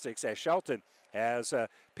statistics as Shelton has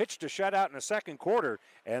pitched a shutout in the second quarter,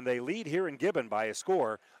 and they lead here in Gibbon by a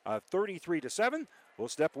score of 33-7. We'll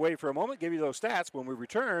step away for a moment, give you those stats when we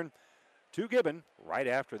return to Gibbon right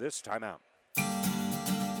after this timeout.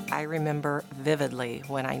 I remember vividly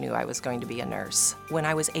when I knew I was going to be a nurse. When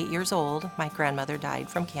I was 8 years old, my grandmother died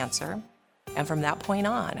from cancer. And from that point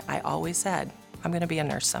on, I always said, I'm going to be a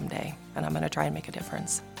nurse someday, and I'm going to try and make a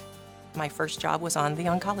difference. My first job was on the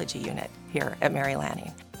oncology unit here at Mary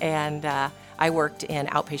Lanning. And I worked in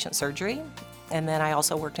outpatient surgery, and then I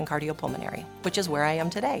also worked in cardiopulmonary, which is where I am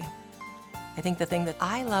today. I think the thing that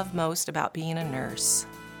I love most about being a nurse,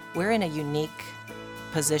 we're in a unique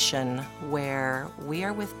position where we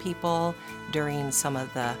are with people during some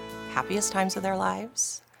of the happiest times of their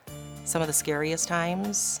lives, some of the scariest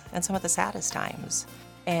times, and some of the saddest times.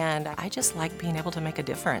 And I just like being able to make a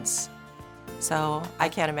difference. So I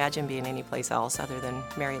can't imagine being anyplace else other than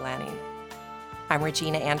Mary Lanning. I'm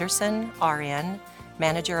Regina Anderson, RN,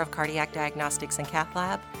 Manager of Cardiac Diagnostics and Cath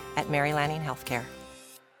Lab at Mary Lanning Healthcare.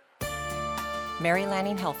 Mary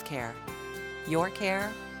Lanning Healthcare. Your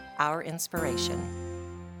care, our inspiration.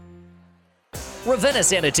 Ravenna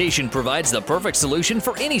Sanitation provides the perfect solution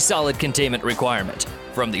for any solid containment requirement.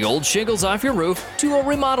 From the old shingles off your roof to a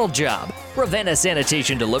remodel job, Ravenna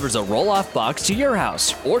Sanitation delivers a roll-off box to your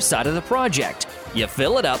house or side of the project. You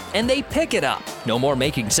fill it up and they pick it up. No more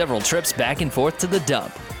making several trips back and forth to the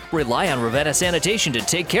dump. Rely on Ravenna Sanitation to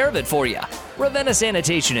take care of it for you. Ravenna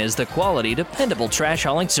Sanitation is the quality, dependable trash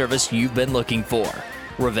hauling service you've been looking for.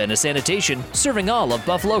 Ravenna Sanitation, serving all of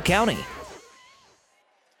Buffalo County.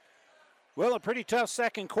 Well, a pretty tough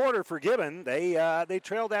second quarter for Gibbon. They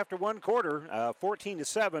trailed after one quarter,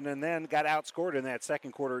 14-7, and then got outscored in that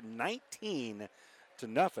second quarter, 19-0.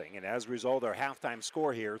 And as a result, our halftime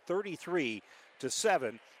score here, 33-7.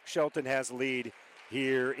 Shelton has the lead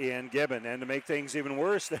here in Gibbon. And to make things even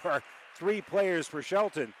worse, there are 3 players for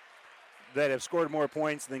Shelton that have scored more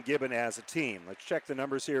points than Gibbon as a team. Let's check the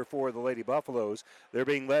numbers here for the Lady Buffaloes. They're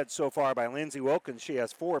being led so far by Lindsay Wilkins. She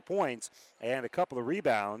has 4 points and a couple of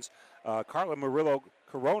rebounds. Carla Murillo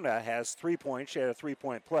Corona has 3 points. She had a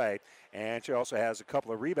 3-point play, and she also has a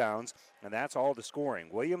couple of rebounds, and that's all the scoring.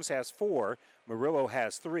 Williams has 4. Murillo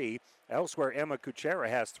has 3. Elsewhere, Emma Kuchera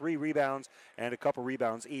has 3 rebounds and a couple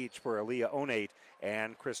rebounds each for Aaliyah Onate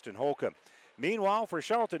and Kristen Holcomb. Meanwhile, for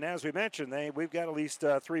Shelton, as we mentioned, we've got at least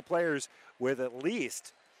 3 players with at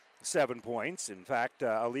least 7 points. In fact,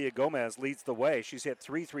 Aaliyah Gomez leads the way. She's hit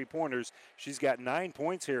 3 3-pointers. She's got 9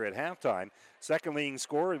 points here at halftime. Second leading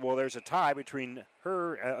scorer, well, there's a tie between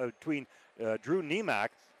her, Drew Niemak,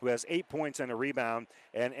 who has 8 points and a rebound,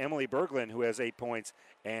 and Emily Berglund, who has 8 points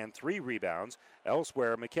and 3 rebounds.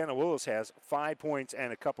 Elsewhere, McKenna Willis has 5 points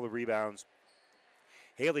and a couple of rebounds.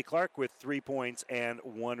 Haley Clark with 3 points and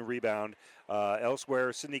 1 rebound.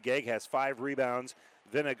 Elsewhere, Sydney Gegg has 5 rebounds.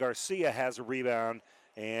 Vinna Garcia has a rebound.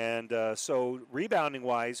 And so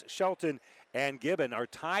rebounding-wise, Shelton and Gibbon are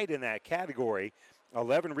tied in that category,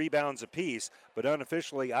 11 rebounds apiece. But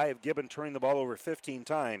unofficially, I have Gibbon turning the ball over 15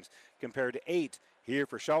 times compared to 8 here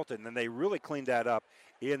for Shelton. And they really cleaned that up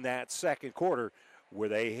in that second quarter where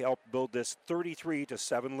they helped build this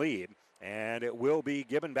 33-7 lead. And it will be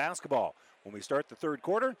Gibbon basketball. When we start the third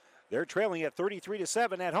quarter, they're trailing at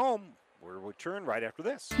 33-7 at home. We'll return right after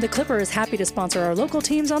this. The Clipper is happy to sponsor our local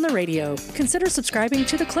teams on the radio. Consider subscribing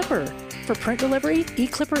to The Clipper. For print delivery,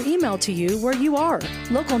 eClipper emailed to you where you are.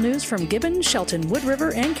 Local news from Gibbon, Shelton, Wood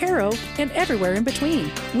River, and Caro, and everywhere in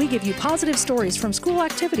between. We give you positive stories from school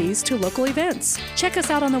activities to local events. Check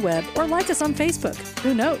us out on the web or like us on Facebook.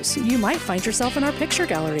 Who knows, you might find yourself in our picture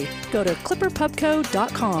gallery. Go to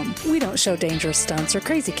clipperpubco.com. We don't show dangerous stunts or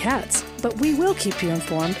crazy cats, but we will keep you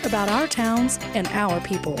informed about our towns and our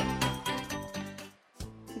people.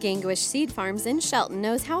 Gangwish Seed Farms in Shelton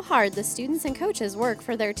knows how hard the students and coaches work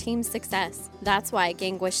for their team's success. That's why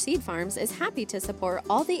Gangwish Seed Farms is happy to support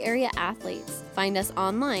all the area athletes. Find us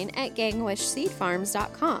online at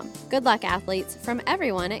gangwishseedfarms.com. Good luck, athletes, from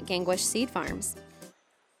everyone at Gangwish Seed Farms.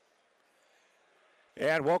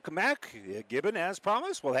 And welcome back. Gibbon, as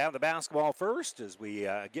promised, we'll have the basketball first as we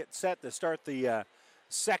get set to start the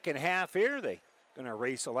second half here. They're going to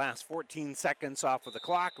race the last 14 seconds off of the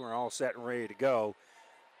clock. We're all set and ready to go.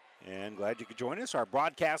 And glad you could join us. Our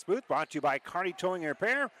broadcast booth brought to you by Carney Towing and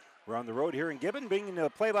Repair. We're on the road here in Gibbon, bringing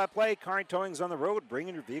the play-by-play. Carney Towing's on the road,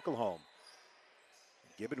 bringing your vehicle home.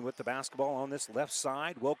 Gibbon with the basketball on this left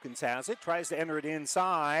side. Wilkins has it, tries to enter it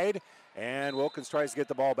inside, and Wilkins tries to get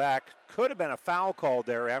the ball back. Could have been a foul called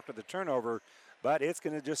there after the turnover, but it's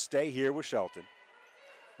going to just stay here with Shelton.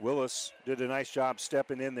 Willis did a nice job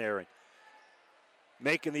stepping in there and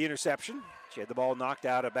making the interception. She had the ball knocked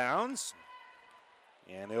out of bounds.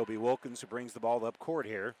 And it'll be Wilkins who brings the ball up court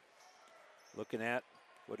here. Looking at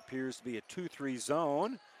what appears to be a 2-3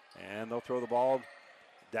 zone. And they'll throw the ball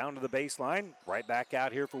down to the baseline. Right back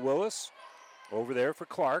out here for Willis. Over there for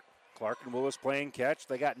Clark. Clark and Willis playing catch.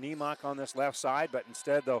 They got Niemock on this left side, but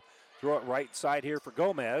instead they'll throw it right side here for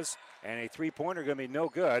Gomez. And a three-pointer going to be no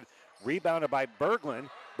good. Rebounded by Berglund.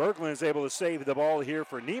 Berglund is able to save the ball here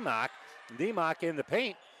for Niemock. Niemock in the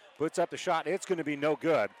paint. puts up the shot. It's going to be no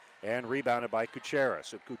good, and rebounded by Kuchera.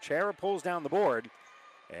 So Kuchera pulls down the board,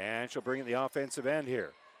 and she'll bring in the offensive end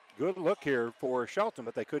here. Good look here for Shelton,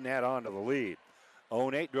 but they couldn't add on to the lead.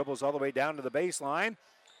 0-8 dribbles all the way down to the baseline.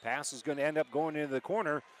 Pass is going to end up going into the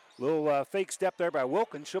corner. Little fake step there by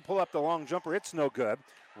Wilkins. She'll pull up the long jumper. It's no good.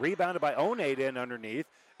 Rebounded by 0-8 in underneath.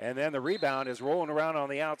 And then the rebound is rolling around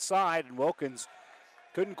on the outside, and Wilkins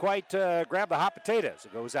couldn't quite grab the hot potatoes.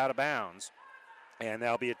 It goes out of bounds. And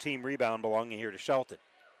that'll be a team rebound belonging here to Shelton.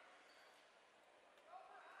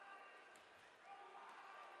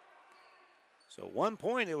 So 1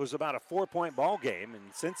 point, it was about a 4-point ball game, and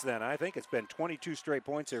since then I think it's been 22 straight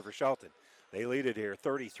points here for Shelton. They lead it here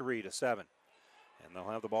 33-7. And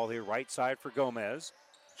they'll have the ball here right side for Gomez.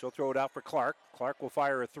 She'll throw it out for Clark. Clark will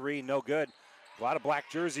fire a three, no good. A lot of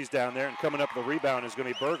black jerseys down there, and coming up the rebound is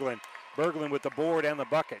going to be Berglund. Berglund with the board and the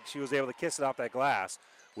bucket. She was able to kiss it off that glass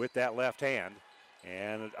with that left hand.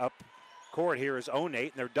 And up court here is 0-8,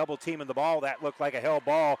 and they're double teaming the ball. That looked like a held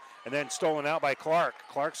ball, and then stolen out by Clark.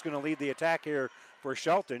 Clark's going to lead the attack here for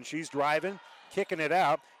Shelton. She's driving, kicking it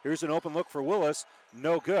out. Here's an open look for Willis,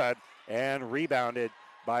 no good, and rebounded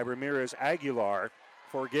by Ramirez Aguilar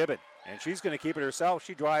for Gibbon. And she's going to keep it herself.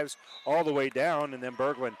 She drives all the way down, and then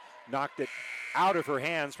Berglund knocked it out of her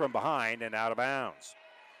hands from behind and out of bounds.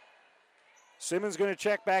 Simmons going to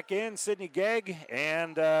check back in. Sydney Gegg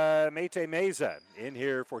and Mayte Meza in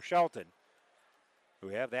here for Shelton, who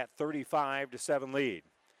have that 35-7 lead.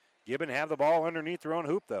 Gibbon have the ball underneath their own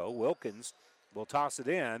hoop, though. Wilkins will toss it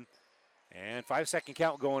in, and 5-second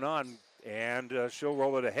count going on, and she'll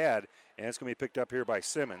roll it ahead, and it's going to be picked up here by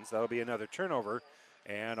Simmons. That'll be another turnover,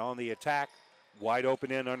 and on the attack, wide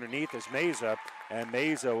open in underneath is Meza, and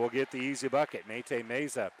Meza will get the easy bucket. Mayte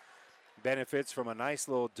Meza benefits from a nice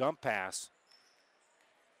little dump pass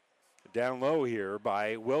down low here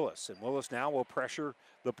by Willis. And Willis now will pressure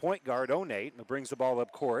the point guard, 0-8, and brings the ball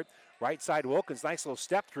up court. Right side, Wilkins, nice little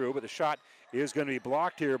step through, but the shot is going to be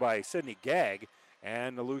blocked here by Sydney Gegg.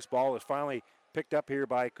 And the loose ball is finally picked up here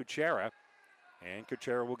by Kuchera. And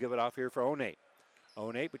Kuchera will give it off here for 0-8.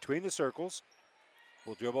 0-8 between the circles.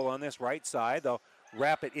 Will dribble on this right side. They'll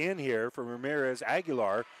wrap it in here for Ramirez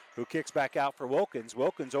Aguilar, who kicks back out for Wilkins.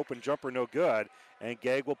 Wilkins open jumper, no good. And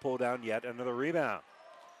Gegg will pull down yet another rebound.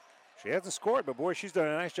 She hasn't scored, but boy, she's done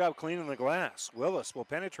a nice job cleaning the glass. Willis will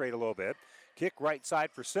penetrate a little bit. Kick right side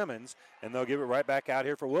for Simmons, and they'll give it right back out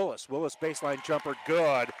here for Willis. Willis baseline jumper,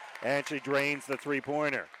 good, and she drains the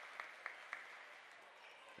three-pointer.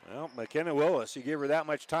 Well, McKenna Willis, you give her that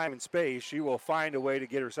much time and space, she will find a way to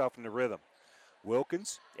get herself into rhythm.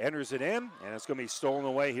 Wilkins enters it in, and it's going to be stolen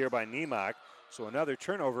away here by Niemock. So another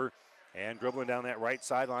turnover, and dribbling down that right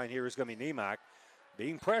sideline here is going to be Niemock.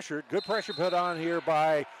 Being pressured, good pressure put on here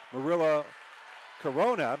by Marilla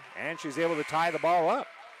Corona, and she's able to tie the ball up.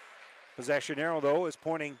 Possession arrow, though, is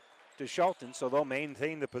pointing to Shelton, so they'll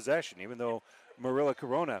maintain the possession, even though Marilla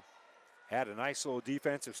Corona had a nice little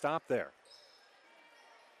defensive stop there.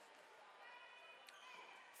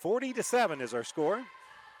 40-7 is our score.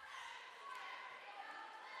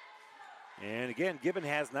 And again, Gibbon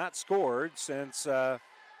has not scored since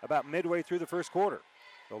about midway through the first quarter.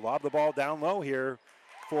 They'll lob the ball down low here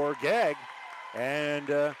for Gegg. And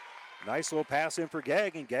nice little pass in for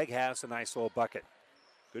Gegg, and Gegg has a nice little bucket.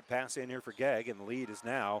 Good pass in here for Gegg, and the lead is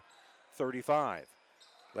now 35.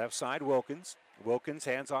 Left side, Wilkins. Wilkins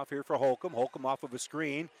hands off here for Holcomb. Holcomb off of a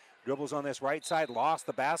screen. Dribbles on this right side, lost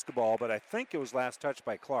the basketball, but I think it was last touched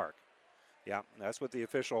by Clark. Yeah, that's what the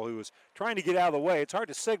official who was trying to get out of the way. It's hard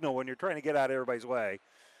to signal when you're trying to get out of everybody's way.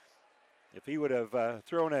 If he would have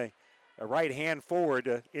thrown a right hand forward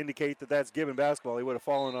to indicate that that's Gibbon basketball, he would have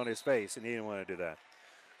fallen on his face, and he didn't want to do that.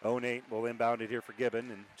 0-8 will inbound it here for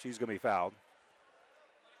Gibbon, and she's going to be fouled.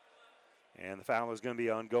 And the foul is going to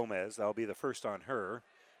be on Gomez. That'll be the first on her.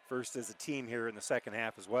 First as a team here in the second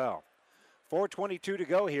half as well. 4:22 to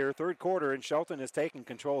go here, third quarter, and Shelton has taken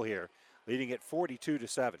control here, leading it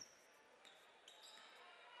 42-7.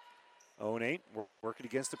 0-8 working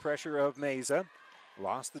against the pressure of Meza.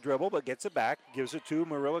 Lost the dribble, but gets it back. Gives it to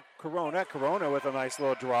Marilla Corona. Corona with a nice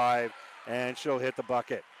little drive, and she'll hit the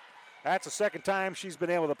bucket. That's the second time she's been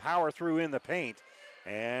able to power through in the paint,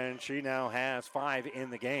 and she now has 5 in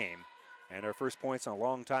the game. And her first points in a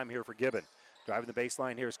long time here for Gibbon. Driving the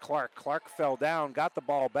baseline here is Clark. Clark fell down, got the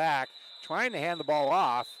ball back, trying to hand the ball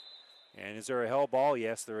off. And is there a held ball?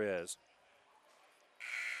 Yes, there is.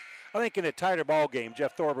 I think in a tighter ball game,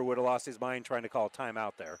 Jeff Thorber would have lost his mind trying to call a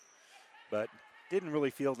timeout there, but didn't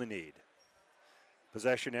really feel the need.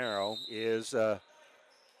 Possession arrow is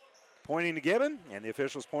pointing to Gibbon, and the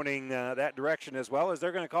officials pointing that direction as well, as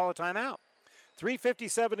they're going to call a timeout.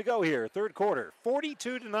 3:57 to go here, third quarter.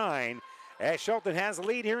 42-9 as Shelton has the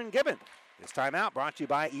lead here in Gibbon. This timeout brought to you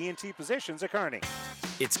by ENT Positions at Kearney.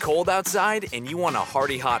 It's cold outside and you want a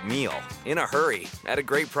hearty hot meal in a hurry at a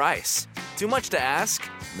great price. Too much to ask?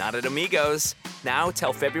 Not at Amigos. Now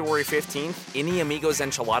till February 15th, any Amigos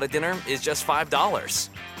enchilada dinner is just $5.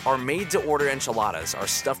 Our made-to-order enchiladas are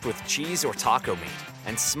stuffed with cheese or taco meat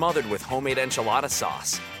and smothered with homemade enchilada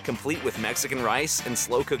sauce. Complete with Mexican rice and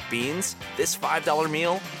slow-cooked beans, this $5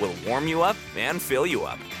 meal will warm you up and fill you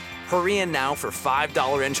up. Hurry in now for $5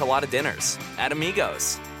 enchilada dinners at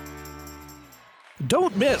Amigos.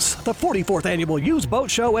 Don't miss the 44th Annual Used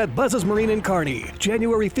Boat Show at Buzz's Marine in Kearney.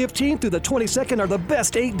 January 15th through the 22nd are the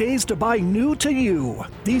best 8 days to buy new to you.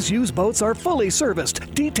 These used boats are fully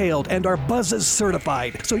serviced, detailed, and are Buzz's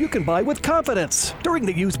certified, so you can buy with confidence. During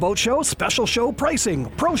the Used Boat Show, special show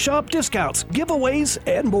pricing, pro shop discounts, giveaways,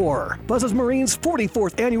 and more. Buzz's Marine's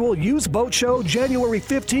 44th Annual Used Boat Show, January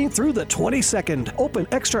 15th through the 22nd. Open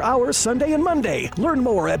extra hours Sunday and Monday. Learn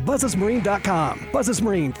more at buzzesmarine.com. Buzz's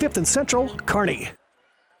Marine, 5th and Central, Kearney.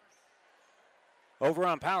 Over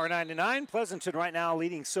on Power 99, Pleasanton right now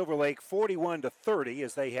leading Silver Lake 41-30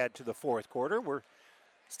 as they head to the fourth quarter. We're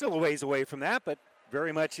still a ways away from that, but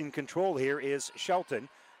very much in control here is Shelton.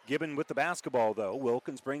 Gibbon with the basketball, though.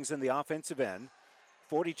 Wilkins brings in the offensive end.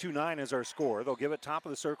 42-9 is our score. They'll give it top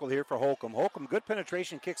of the circle here for Holcomb. Holcomb, good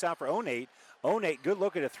penetration, kicks out for Onate. Onate, good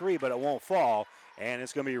look at a three, but it won't fall, and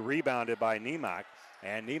it's going to be rebounded by Niemak.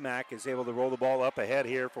 And Niemak is able to roll the ball up ahead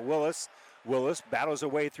here for Willis. Willis battles her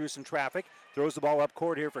way through some traffic, throws the ball up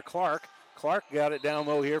court here for Clark. Clark got it down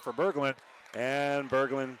low here for Berglund, and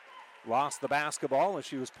Berglund lost the basketball, and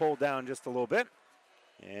she was pulled down just a little bit.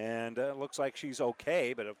 And looks like she's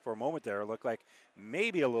okay, but for a moment there, it looked like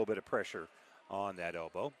maybe a little bit of pressure on that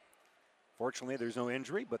elbow. Fortunately, there's no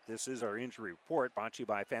injury, but this is our injury report, brought to you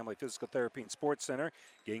by Family Physical Therapy and Sports Center,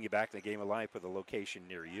 getting you back to the game of life with a location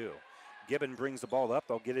near you. Gibbon brings the ball up.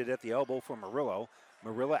 They'll get it at the elbow for Murillo.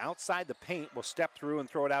 Murillo outside the paint will step through and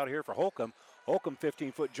throw it out here for Holcomb. Holcomb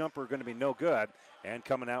 15-foot jumper going to be no good. And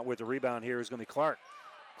coming out with the rebound here is going to be Clark.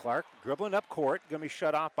 Clark dribbling up court, going to be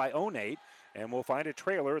shut off by Onate. And we'll find a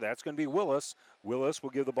trailer. That's going to be Willis. Willis will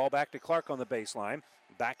give the ball back to Clark on the baseline.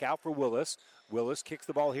 Back out for Willis. Willis kicks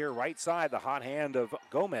the ball here right side, the hot hand of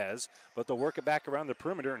Gomez, but they'll work it back around the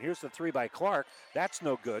perimeter. And here's the three by Clark. That's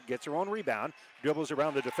no good. Gets her own rebound, dribbles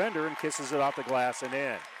around the defender, and kisses it off the glass and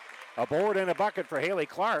in. A board and a bucket for Haley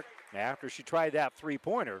Clark after she tried that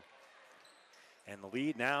three-pointer. And the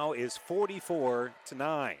lead now is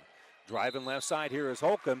 44-9. Driving left side here is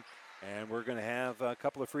Holcomb. And we're going to have a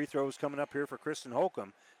couple of free throws coming up here for Kristen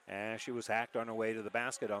Holcomb as she was hacked on her way to the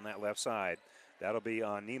basket on that left side. That'll be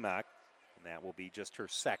on Niemak, and that will be just her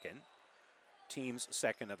second. Team's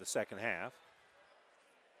second of the second half.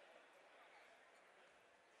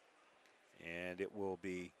 And it will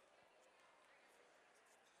be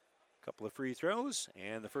a couple of free throws,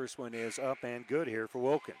 and the first one is up and good here for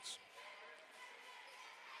Wilkins.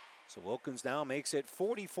 So Wilkins now makes it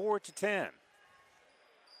 44-10.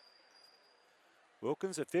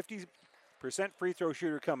 Wilkins, a 50% free throw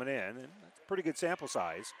shooter coming in, and that's a pretty good sample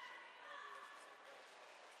size.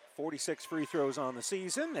 46 free throws on the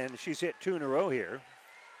season, and she's hit 2 in a row here.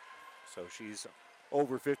 So she's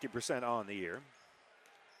over 50% on the year.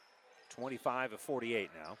 25 of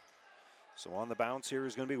 48 now. So on the bounce here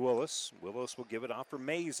is going to be Willis. Willis will give it off for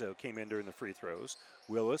Meza, who came in during the free throws.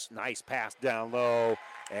 Willis, nice pass down low,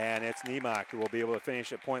 and it's Niemak who will be able to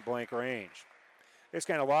finish at point-blank range. Just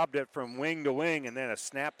kind of lobbed it from wing to wing, and then a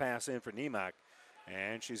snap pass in for Niemak,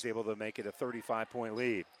 and she's able to make it a 35-point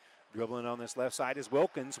lead. Dribbling on this left side is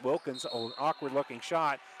Wilkins. Wilkins, an awkward-looking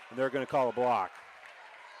shot, and they're going to call a block.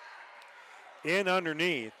 In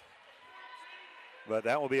underneath, but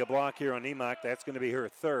that will be a block here on Niemak. That's going to be her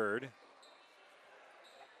third.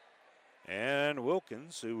 And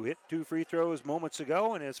Wilkins, who hit 2 free throws moments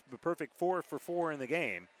ago and is the perfect 4 for 4 in the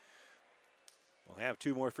game, will have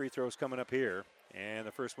 2 more free throws coming up here. And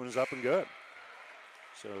the first one is up and good.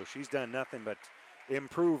 So she's done nothing but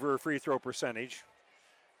improve her free throw percentage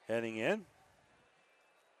heading in.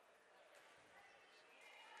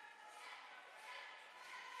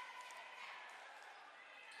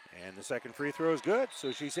 And the second free throw is good.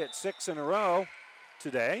 So she's hit 6 in a row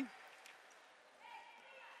today.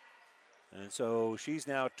 And so she's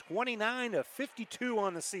now 29 of 52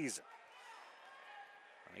 on the season.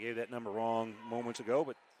 I gave that number wrong moments ago,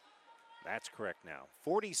 but that's correct now.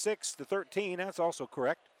 46-13, that's also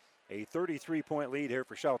correct. A 33-point lead here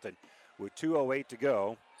for Shelton with 2:08 to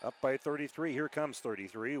go. Up by 33, here comes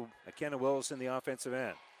 33. McKenna Willis in the offensive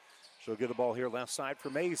end. She'll get the ball here left side for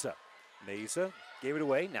Meza. Meza Gave it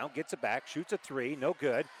away. Now gets it back. Shoots a three. No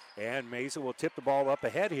good. And Mesa will tip the ball up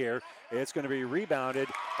ahead here. It's going to be rebounded.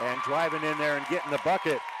 And driving in there and getting the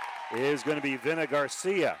bucket is going to be Vina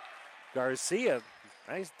Garcia. Garcia,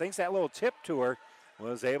 I think that little tip to her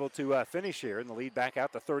was able to finish here. And the lead back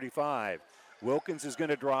out to 35. Wilkins is going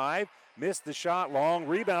to drive. Missed the shot. Long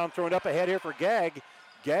rebound thrown up ahead here for Gegg.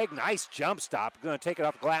 Gegg, nice jump stop. Going to take it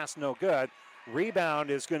off glass. No good.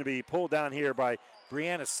 Rebound is going to be pulled down here by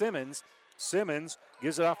Brianna Simmons. Simmons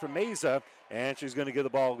gives it off to Mesa, and she's going to give the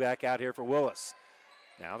ball back out here for Willis.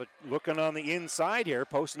 Now they're looking on the inside here,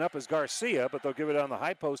 posting up is Garcia, but they'll give it on the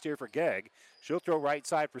high post here for Gegg. She'll throw right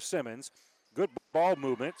side for Simmons. Good ball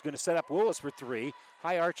movement. It's going to set up Willis for three.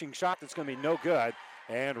 High arching shot that's going to be no good,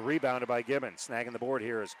 and rebounded by Gibbon. Snagging the board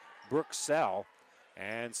here is Brooke Sell,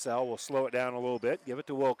 and Sell will slow it down a little bit, give it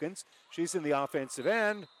to Wilkins. She's in the offensive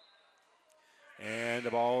end, and the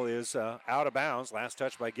ball is out of bounds. Last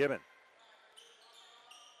touch by Gibbon.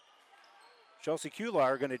 Chelsea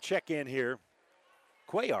Cuellar going to check in here.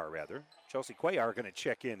 Cuellar, rather. Chelsea Cuellar going to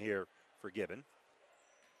check in here for Gibbon.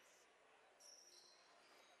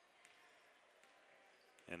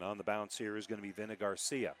 And on the bounce here is going to be Vina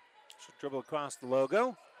Garcia. She'll dribble across the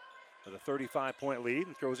logo with a 35-point lead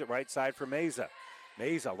and throws it right side for Mesa.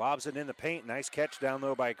 Mesa lobs it in the paint. Nice catch down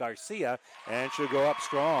low by Garcia, and she'll go up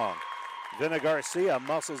strong. Vina Garcia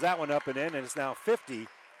muscles that one up and in, and it's now 50-13.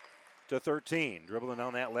 Dribbling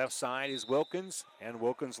on that left side is Wilkins, and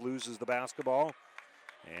Wilkins loses the basketball.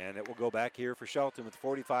 And it will go back here for Shelton with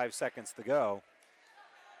 45 seconds to go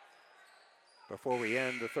before we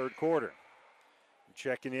end the third quarter.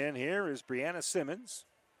 Checking in here is Brianna Simmons.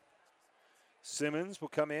 Simmons will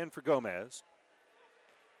come in for Gomez.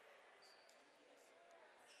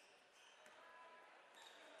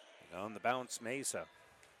 And on the bounce, Mesa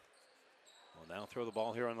will now throw the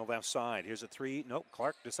ball here on the left side. Here's a three. Nope,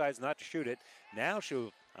 Clark decides not to shoot it. Now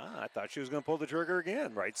I thought she was going to pull the trigger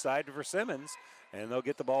again. Right side for Simmons. And they'll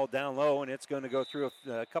get the ball down low, and it's going to go through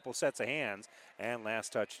a couple sets of hands. And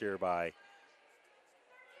last touch here by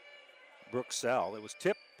Brooke Sell. It was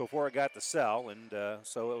tipped before it got to Sell, and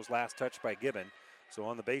so it was last touch by Gibbon. So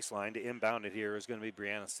on the baseline to inbound it here is going to be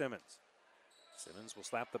Brianna Simmons. Simmons will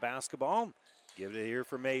slap the basketball. Give it here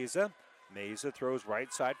for Mesa. Mesa throws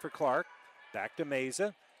right side for Clark. Back to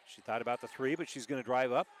Mesa. She thought about the three, but she's going to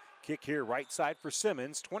drive up. Kick here right side for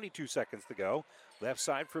Simmons. 22 seconds to go. Left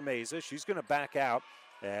side for Mesa. She's going to back out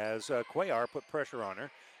as Cuellar put pressure on her.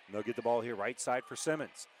 And they'll get the ball here right side for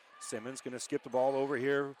Simmons. Simmons going to skip the ball over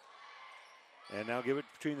here. And now give it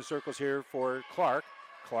between the circles here for Clark.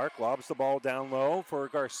 Clark lobs the ball down low for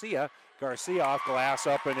Garcia. Garcia off glass,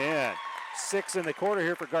 up and in. 6 in the quarter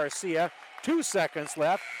here for Garcia. 2 seconds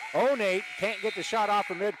left. Onate can't get the shot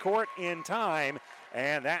off of midcourt in time,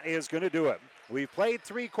 and that is going to do it. We've played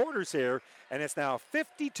 3 quarters here, and it's now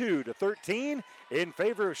 52-13 in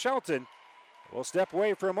favor of Shelton. We'll step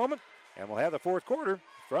away for a moment, and we'll have the fourth quarter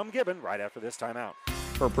from Gibbon right after this timeout.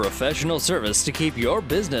 For professional service to keep your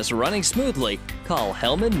business running smoothly, call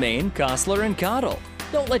Hellman, Maine, Kostler, and Cottle.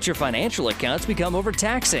 Don't let your financial accounts become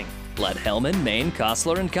overtaxing. Let Hellman, Maine,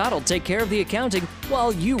 Kostler, and Cottle take care of the accounting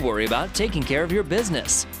while you worry about taking care of your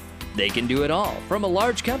business. They can do it all, from a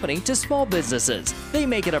large company to small businesses. They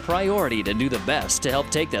make it a priority to do the best to help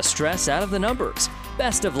take the stress out of the numbers.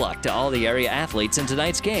 Best of luck to all the area athletes in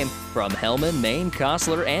tonight's game from Hellman, Maine,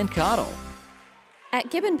 Kostler, and Cottle. At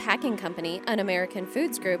Gibbon Packing Company, an American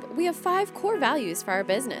Foods Group, we have 5 core values for our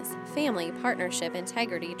business: family, partnership,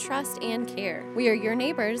 integrity, trust, and care. We are your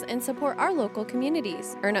neighbors and support our local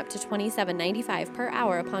communities. Earn up to $27.95 per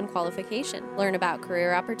hour upon qualification. Learn about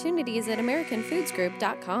career opportunities at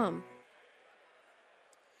AmericanFoodsGroup.com.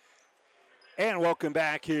 And welcome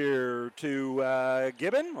back here to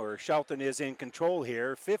Gibbon, where Shelton is in control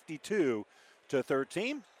here,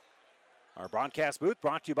 52-13. Our broadcast booth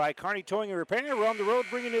brought to you by Kearney Towing and Repair. We're on the road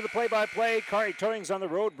bringing you the play-by-play. Kearney Towing's on the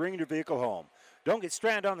road bringing your vehicle home. Don't get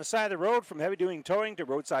stranded on the side of the road. From heavy-duty towing to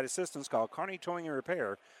roadside assistance, call Kearney Towing and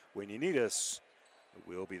Repair. When you need us,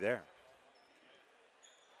 we'll be there.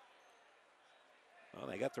 Well,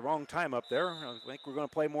 they got the wrong time up there. I think we're going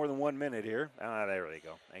to play more than 1 minute here. There they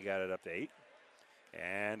go. They got it up to 8.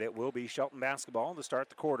 And it will be Shelton basketball to start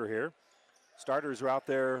the quarter here. Starters are out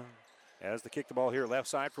there as they kick the ball here left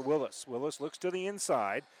side for Willis. Willis looks to the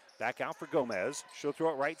inside. Back out for Gomez. She'll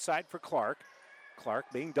throw it right side for Clark. Clark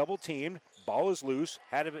being double teamed. Ball is loose.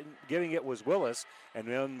 Giving it was Willis. And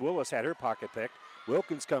then Willis had her pocket picked.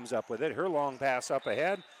 Wilkins comes up with it. Her long pass up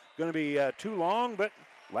ahead. Going to be too long, but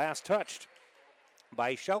last touched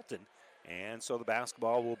by Shelton. And so the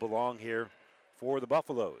basketball will belong here for the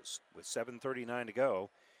Buffaloes with 7:39 to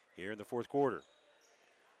go here in the fourth quarter.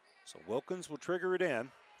 So Wilkins will trigger it in.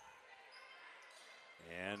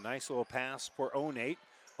 And nice little pass for Onate.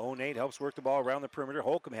 Onate helps work the ball around the perimeter.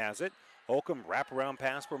 Holcomb has it. Holcomb wraparound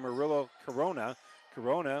pass for Murillo Corona.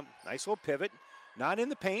 Corona, nice little pivot. Not in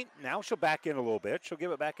the paint. Now she'll back in a little bit. She'll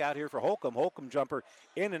give it back out here for Holcomb. Holcomb jumper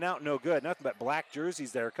in and out, no good. Nothing but black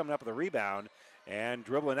jerseys there coming up with a rebound. And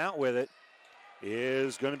dribbling out with it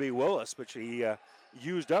is going to be Willis, but she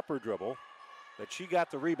used up her dribble. But she got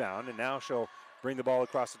the rebound, and now she'll bring the ball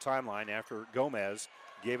across the timeline after Gomez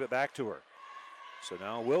gave it back to her. So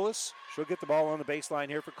now Willis, she'll get the ball on the baseline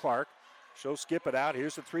here for Clark. She'll skip it out.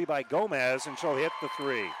 Here's the three by Gomez, and she'll hit the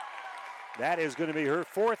three. That is going to be her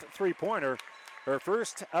fourth three-pointer, her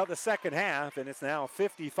first of the second half, and it's now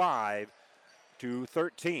 55-13.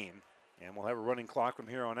 And we'll have a running clock from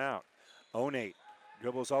here on out. Onate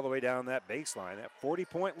dribbles all the way down that baseline. That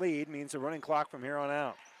 40-point lead means a running clock from here on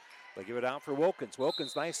out. They give it out for Wilkins.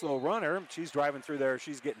 Wilkins, nice little runner. She's driving through there.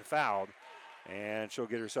 She's getting fouled. And she'll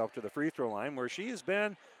get herself to the free throw line where she has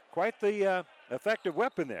been quite the effective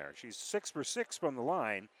weapon there. She's 6 for 6 from the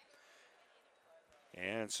line.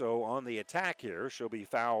 And so on the attack here, she'll be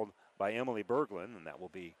fouled by Emily Berglund, and that will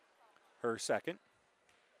be her second.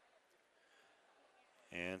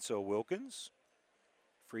 And so Wilkins,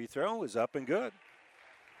 free throw is up and good.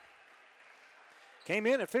 Came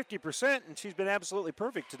in at 50%, and she's been absolutely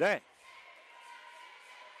perfect today.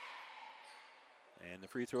 And the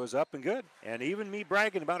free throw is up and good. And even me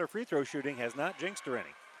bragging about her free throw shooting has not jinxed her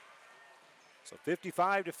any. So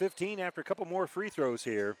 55-15 after a couple more free throws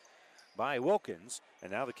here by Wilkins.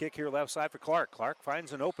 And now the kick here left side for Clark. Clark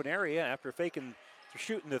finds an open area after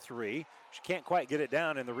shooting the three. She can't quite get it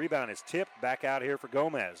down, and the rebound is tipped back out here for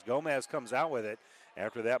Gomez. Gomez comes out with it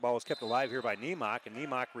after that ball was kept alive here by Niemock, and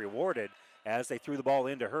Niemock rewarded as they threw the ball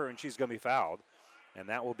into her, and she's going to be fouled. And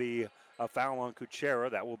that will be a foul on Kuchera.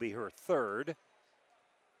 That will be her third.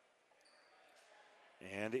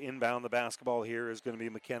 And to inbound the basketball here is going to be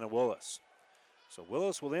McKenna Willis. So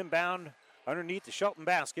Willis will inbound underneath the Shelton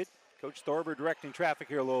basket. Coach Thorber directing traffic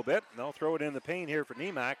here a little bit. And they'll throw it in the paint here for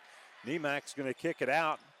Niemock. Niemock's going to kick it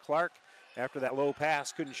out. Clark, after that low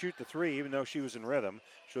pass, couldn't shoot the three, even though she was in rhythm.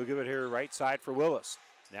 She'll give it here right side for Willis.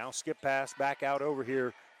 Now skip pass back out over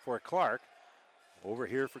here for Clark. Over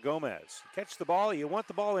here for Gomez. Catch the ball. You want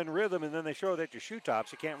the ball in rhythm, and then they show it at your shoe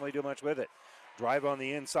tops. You can't really do much with it. Drive on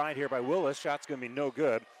the inside here by Willis. Shot's going to be no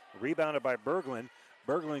good. Rebounded by Berglund.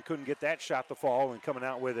 Berglund couldn't get that shot to fall, and coming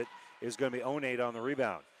out with it is going to be Onate on the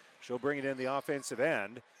rebound. She'll bring it in the offensive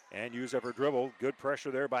end and use up her dribble. Good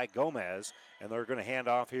pressure there by Gomez, and they're going to hand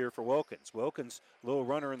off here for Wilkins. Wilkins, little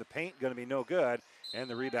runner in the paint, going to be no good, and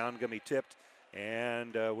the rebound going to be tipped.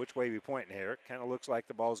 And which way are we pointing here? It kind of looks like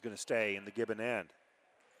the ball's going to stay in the Gibbon end.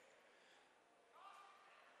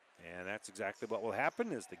 And that's exactly what will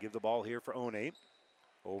happen is they give the ball here for Onate.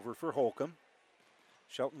 Over for Holcomb.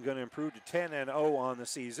 Shelton going to improve to 10-0 on the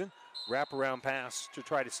season. Wraparound pass to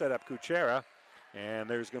try to set up Kuchera. And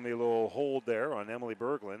there's going to be a little hold there on Emily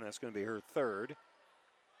Berglund. That's going to be her third.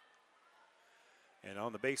 And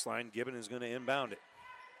on the baseline, Gibbon is going to inbound it.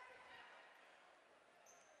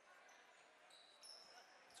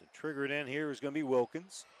 So triggered in here is going to be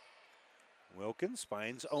Wilkins. Wilkins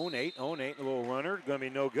finds Onate. Onate, a little runner, going to be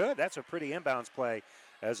no good. That's a pretty inbounds play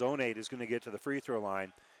as Onate is going to get to the free throw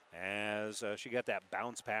line. As she got that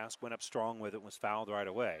bounce pass, went up strong with it, was fouled right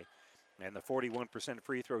away. And the 41%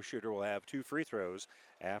 free throw shooter will have 2 free throws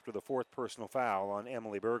after the 4th personal foul on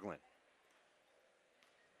Emily Berglund.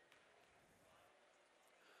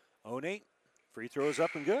 Onate, free throws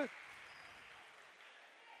up and good.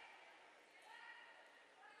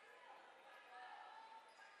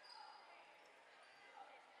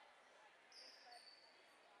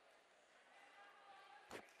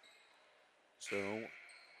 So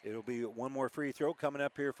it'll be one more free throw coming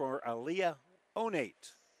up here for Aaliyah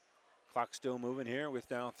Onate. Clock still moving here with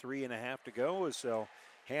now 3.5 to go as they'll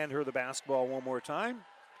hand her the basketball one more time.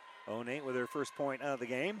 Onate with her first point out of the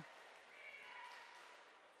game.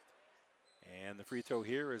 And the free throw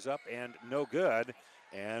here is up and no good.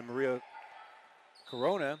 And Maria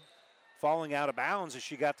Corona falling out of bounds as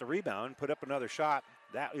she got the rebound, put up another shot.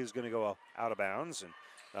 That is going to go out of bounds, and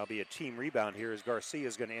that'll be a team rebound here as Garcia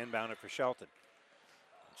is going to inbound it for Shelton.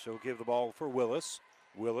 She'll give the ball for Willis.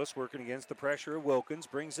 Willis working against the pressure of Wilkins,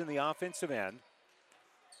 brings in the offensive end.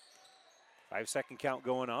 5-second count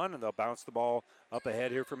going on, and they'll bounce the ball up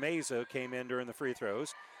ahead here for Meza. Came in during the free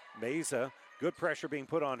throws. Meza, good pressure being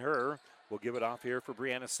put on her. We'll give it off here for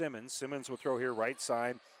Brianna Simmons. Simmons will throw here right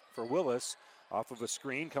side for Willis. Off of a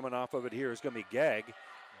screen, coming off of it here is going to be Gegg.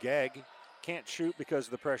 Gegg can't shoot because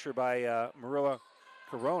of the pressure by Marilla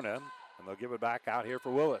Corona, and they'll give it back out here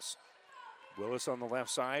for Willis. Willis on the left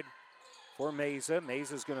side for Meza.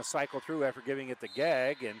 Meza's going to cycle through after giving it the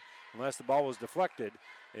gag, and unless the ball was deflected,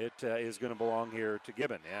 it is going to belong here to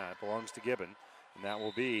Gibbon. Yeah, it belongs to Gibbon, and that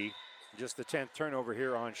will be just the 10th turnover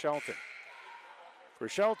here on Shelton. For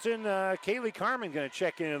Shelton, Kaylee Carmen going to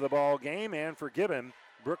check into the ball game, and for Gibbon,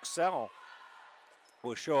 Brooke Sell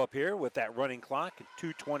will show up here with that running clock,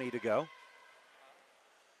 2:20 to go.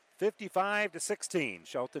 55-16.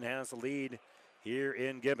 Shelton has the lead here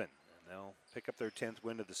in Gibbon, and they'll pick up their 10th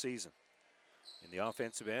win of the season. In the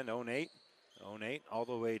offensive end, Onate all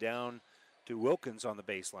the way down to Wilkins on the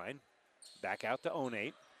baseline. Back out to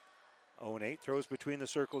Onate. Onate throws between the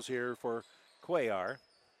circles here for Cuellar.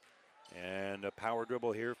 And a power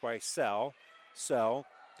dribble here by Sell. Sell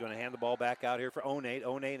going to hand the ball back out here for Onate.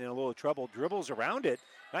 Onate in a little trouble. Dribbles around it.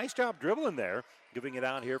 Nice job dribbling there. Giving it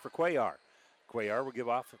out here for Cuellar. Cuellar will give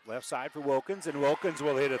off left side for Wilkins, and Wilkins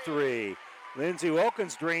will hit a three. Lindsey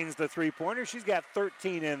Wilkins drains the three-pointer. She's got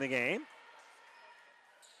 13 in the game.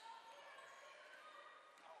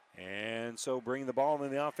 And so bringing the ball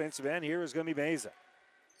in the offensive end here is going to be Meza.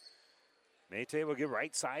 Mayte will give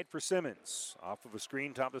right side for Simmons. Off of a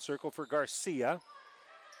screen, top of the circle for Garcia.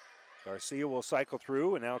 Garcia will cycle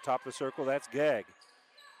through, and now top of the circle, that's Gegg.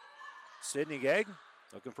 Sydney Gegg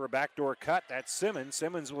looking for a backdoor cut. That's Simmons.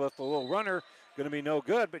 Simmons with a little runner. Going to be no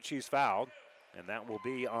good, but she's fouled. And that will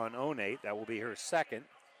be on Onate. That will be her second.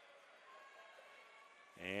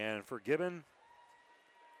 And for Gibbon,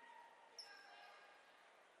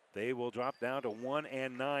 they will drop down to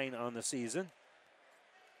 1-9 on the season,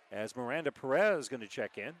 as Miranda Perez is going to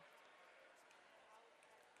check in.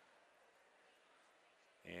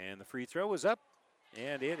 And the free throw is up,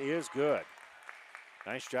 and it is good.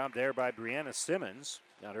 Nice job there by Brianna Simmons.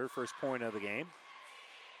 Got her first point of the game.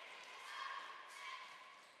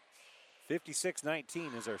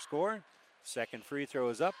 56-19 is our score. Second free throw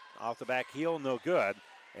is up. Off the back heel, no good.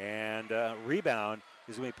 And rebound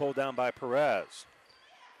is going to be pulled down by Perez.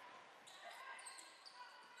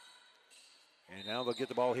 And now they'll get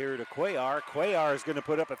the ball here to Cuellar. Cuellar is going to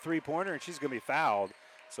put up a three-pointer, and she's going to be fouled.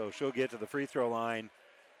 So she'll get to the free throw line.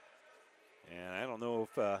 And I don't know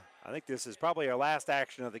if, I think this is probably our last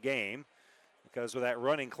action of the game, because with that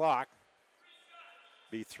running clock,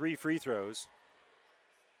 be 3 free throws.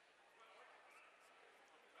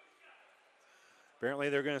 Apparently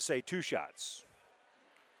they're going to say 2 shots.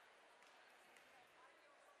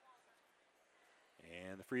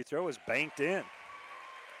 And the free throw is banked in.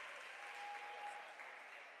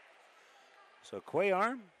 So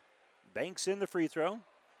Cuellar banks in the free throw,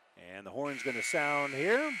 and the horn's going to sound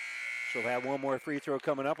here. She'll have one more free throw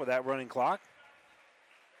coming up with that running clock.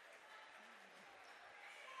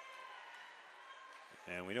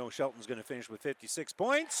 And we know Shelton's going to finish with 56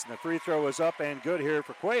 points. And the free throw is up and good here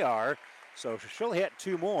for Cuellar. So she'll hit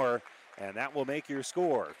 2 more, and that will make your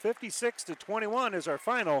score. 56-21 is our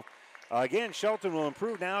final. Again, Shelton will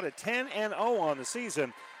improve now to 10-0 on the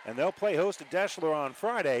season, and they'll play host to Deschler on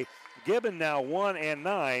Friday. Gibbon now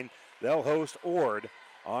 1-9. They'll host Ord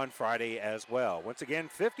on Friday as well. Once again,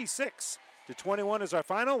 56-21 is our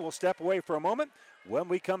final. We'll step away for a moment. When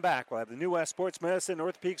we come back, we'll have the New West Sports Medicine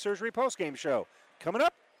Orthopedic Surgery postgame show coming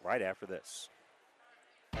up right after this.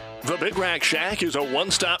 The Big Rack Shack is a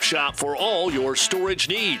one-stop shop for all your storage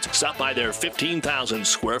needs. Stop by their 15,000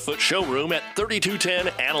 square foot showroom at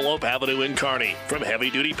 3210 Antelope Avenue in Kearney. From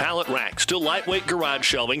heavy-duty pallet racks to lightweight garage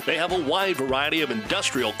shelving, they have a wide variety of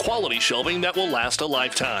industrial quality shelving that will last a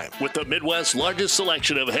lifetime. With the Midwest's largest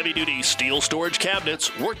selection of heavy-duty steel storage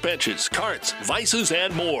cabinets, workbenches, carts, vices,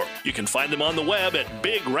 and more. You can find them on the web at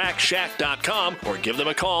BigRackShack.com or give them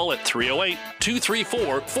a call at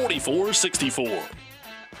 308-234-4464.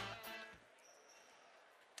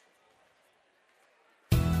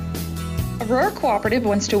 Aurora Cooperative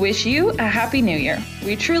wants to wish you a Happy New Year.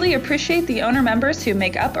 We truly appreciate the owner members who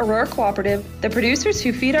make up Aurora Cooperative, the producers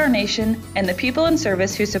who feed our nation, and the people in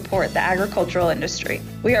service who support the agricultural industry.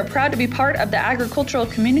 We are proud to be part of the agricultural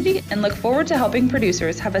community and look forward to helping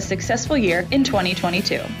producers have a successful year in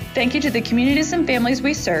 2022. Thank you to the communities and families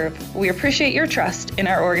we serve. We appreciate your trust in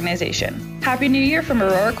our organization. Happy New Year from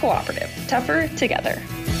Aurora Cooperative. Tougher together.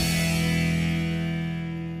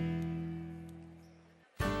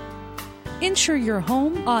 Insure your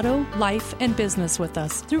home, auto, life, and business with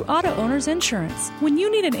us through Auto Owners Insurance. When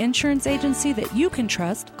you need an insurance agency that you can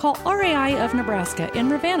trust, call RAI of Nebraska in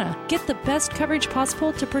Ravenna. Get the best coverage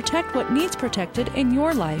possible to protect what needs protected in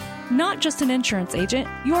your life. Not just an insurance agent,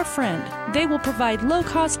 your friend. They will provide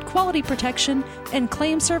low-cost, quality protection and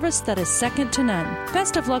claim service that is second to none.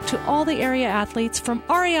 Best of luck to all the area athletes from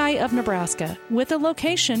RAI of Nebraska, with a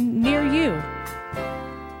location near you.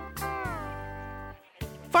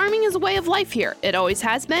 Farming is a way of life here. It always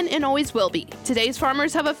has been and always will be. Today's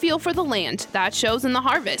farmers have a feel for the land. That shows in the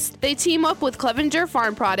harvest. They team up with Clevenger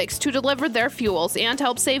Farm Products to deliver their fuels and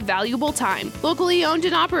help save valuable time. Locally owned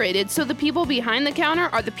and operated, so the people behind the counter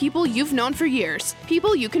are the people you've known for years.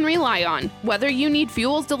 People you can rely on. Whether you need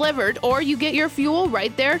fuels delivered or you get your fuel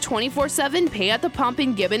right there 24/7, pay at the pump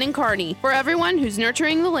in Gibbon and Kearney. For everyone who's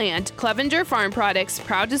nurturing the land, Clevenger Farm Products,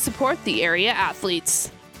 proud to support the area athletes.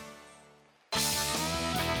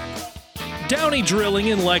 Downey Drilling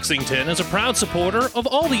in Lexington is a proud supporter of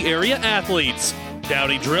all the area athletes.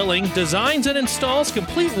 Downey Drilling designs and installs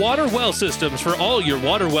complete water well systems for all your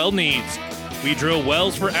water well needs. We drill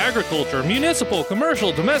wells for agriculture, municipal,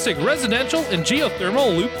 commercial, domestic, residential, and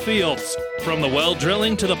geothermal loop fields. From the well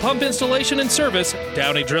drilling to the pump installation and service,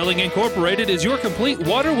 Downey Drilling Incorporated is your complete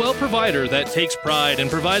water well provider that takes pride in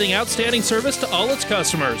providing outstanding service to all its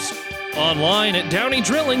customers. Online at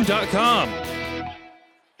downeydrilling.com.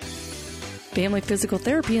 Family Physical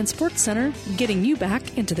Therapy and Sports Center, getting you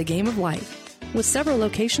back into the game of life, with several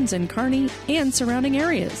locations in Kearney and surrounding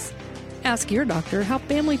areas. Ask your doctor how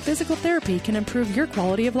Family Physical Therapy can improve your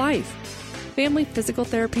quality of life. Family Physical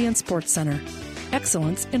Therapy and Sports Center,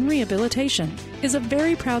 excellence in rehabilitation, is a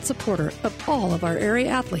very proud supporter of all of our area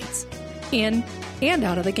athletes, in and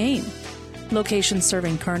out of the game. Locations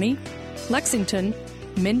serving Kearney, Lexington,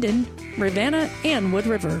 Minden, Ravenna, and Wood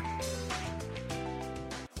River.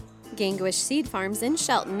 Gangwish Seed Farms in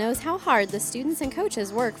Shelton knows how hard the students and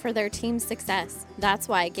coaches work for their team's success. That's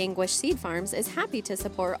why Gangwish Seed Farms is happy to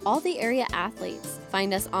support all the area athletes.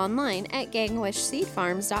 Find us online at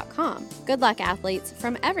gangwishseedfarms.com. Good luck, athletes,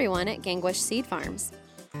 from everyone at Gangwish Seed Farms.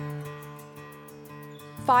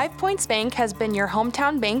 5 Points Bank has been your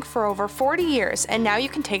hometown bank for over 40 years, and now you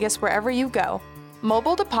can take us wherever you go.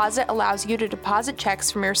 Mobile Deposit allows you to deposit checks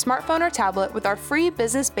from your smartphone or tablet with our free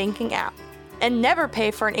business banking app. And never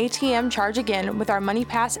pay for an ATM charge again with our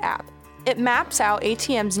MoneyPass app. It maps out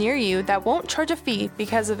ATMs near you that won't charge a fee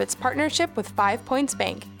because of its partnership with 5 Points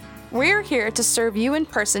Bank. We're here to serve you in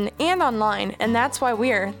person and online, and that's why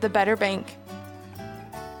we're the better bank.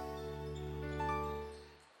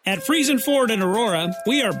 At Friesen Ford in Aurora,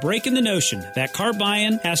 we are breaking the notion that car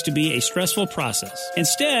buying has to be a stressful process.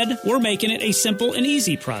 Instead, we're making it a simple and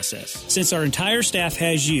easy process, since our entire staff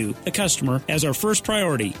has you, the customer, as our first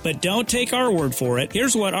priority. But don't take our word for it.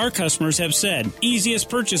 Here's what our customers have said. Easiest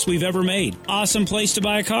purchase we've ever made. Awesome place to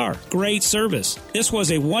buy a car. Great service. This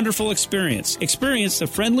was a wonderful experience. Experience the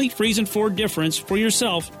friendly Friesen Ford difference for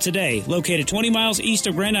yourself today. Located 20 miles east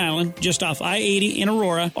of Grand Island, just off I-80 in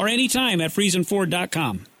Aurora, or anytime at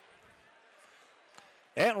FriesenFord.com.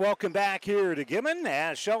 And welcome back here to Gibbon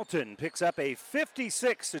as Shelton picks up a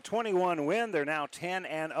 56-21 win. They're now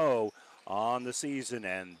 10-0 on the season,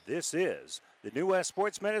 and this is the New West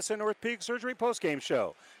Sports Medicine Orthopedic Surgery postgame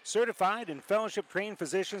show. Certified and fellowship-trained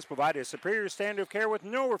physicians provide a superior standard of care with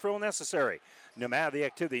no referral necessary. No matter the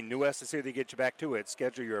activity, New West is here to get you back to it.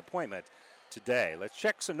 Schedule your appointment today. Let's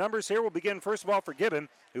check some numbers here. We'll begin first of all for Gibbon,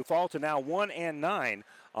 who fall to now 1-9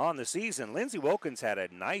 on the season. Lindsey Wilkins had a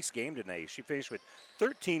nice game today. She finished with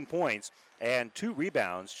 13 points and 2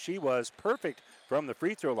 rebounds. She was perfect from the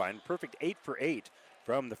free throw line, perfect 8 for 8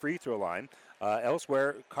 from the free throw line.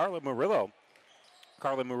 Elsewhere, Carla Murillo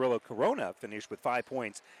Corona finished with 5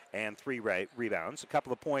 points and 3 rebounds. A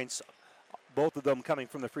couple of points, both of them coming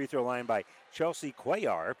from the free throw line by Chelsea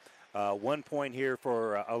Cuellar. 1 point here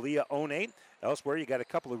for Aaliyah One. Elsewhere, you got a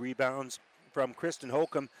couple of rebounds from Kristen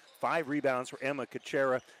Holcomb, 5 rebounds for Emma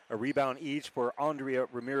Kachera, a rebound each for Andrea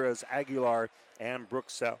Ramirez Aguilar and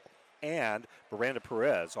Brooksell. And Miranda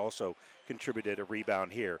Perez also contributed a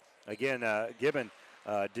rebound here. Again, Gibbon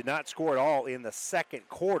did not score at all in the second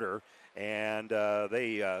quarter, and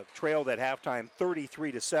they trailed at halftime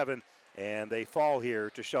 33-7, and they fall here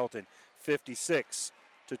to Shelton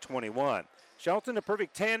 56-21. Shelton, a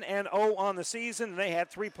perfect 10-0 on the season, and they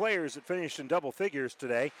had 3 players that finished in double figures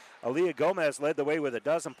today. Aaliyah Gomez led the way with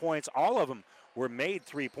 12 points. All of them were made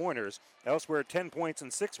 3-pointers. Elsewhere, 10 points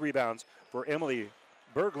and 6 rebounds for Emily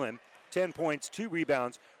Berglund. 10 points, 2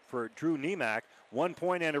 rebounds for Drew Niemak. 1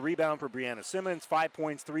 point and a rebound for Brianna Simmons. 5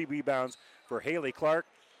 points, 3 rebounds for Haley Clark.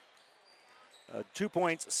 2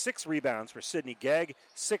 points, 6 rebounds for Sydney Gegg.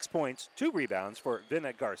 6 points, 2 rebounds for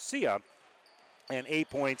Vinna Garcia. And 8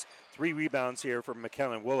 points, 3 rebounds here for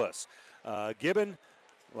McKellen Willis. Gibbon,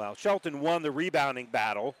 Shelton won the rebounding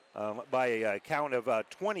battle by a count of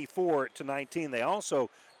 24-19. They also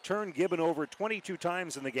turned Gibbon over 22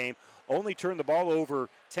 times in the game, only turned the ball over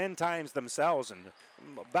 10 times themselves, and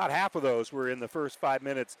about half of those were in the first 5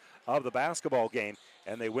 minutes of the basketball game,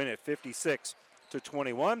 and they win it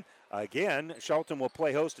 56-21. Again, Shelton will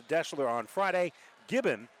play host to Deschler on Friday.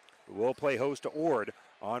 Gibbon will play host to Ord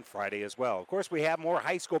on Friday as well. Of course, we have more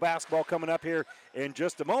high school basketball coming up here in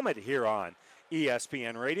just a moment here on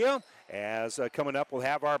ESPN Radio. As coming up, we'll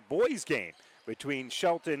have our boys game between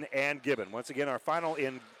Shelton and Gibbon. Once again, our final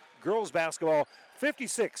in girls basketball,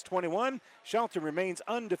 56-21. Shelton remains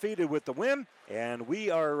undefeated with the win, and we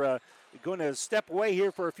are going to step away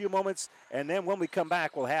here for a few moments, and then when we come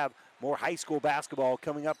back, we'll have more high school basketball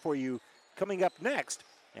coming up for you coming up next,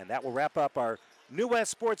 and that will wrap up our New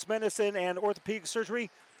West Sports Medicine and Orthopedic Surgery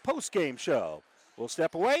post-game show. We'll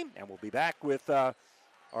step away, and we'll be back with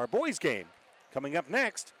our boys game coming up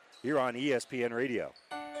next here on ESPN Radio.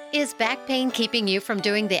 Is back pain keeping you from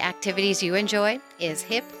doing the activities you enjoy? Is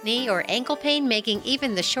hip, knee, or ankle pain making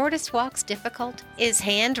even the shortest walks difficult? Is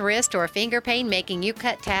hand, wrist, or finger pain making you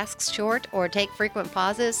cut tasks short or take frequent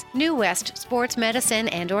pauses? New West Sports Medicine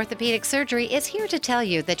and Orthopedic Surgery is here to tell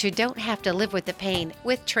you that you don't have to live with the pain.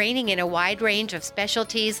 With training in a wide range of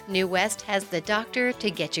specialties, New West has the doctor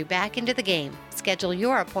to get you back into the game. Schedule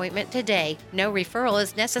your appointment today. No referral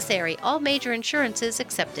is necessary. All major insurances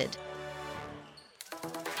accepted.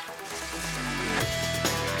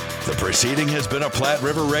 The proceeding has been a Platte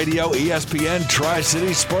River Radio ESPN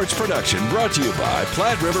Tri-City Sports production brought to you by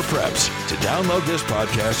Platte River Preps. To download this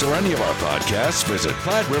podcast or any of our podcasts, visit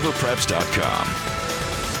PlatteRiverPreps.com.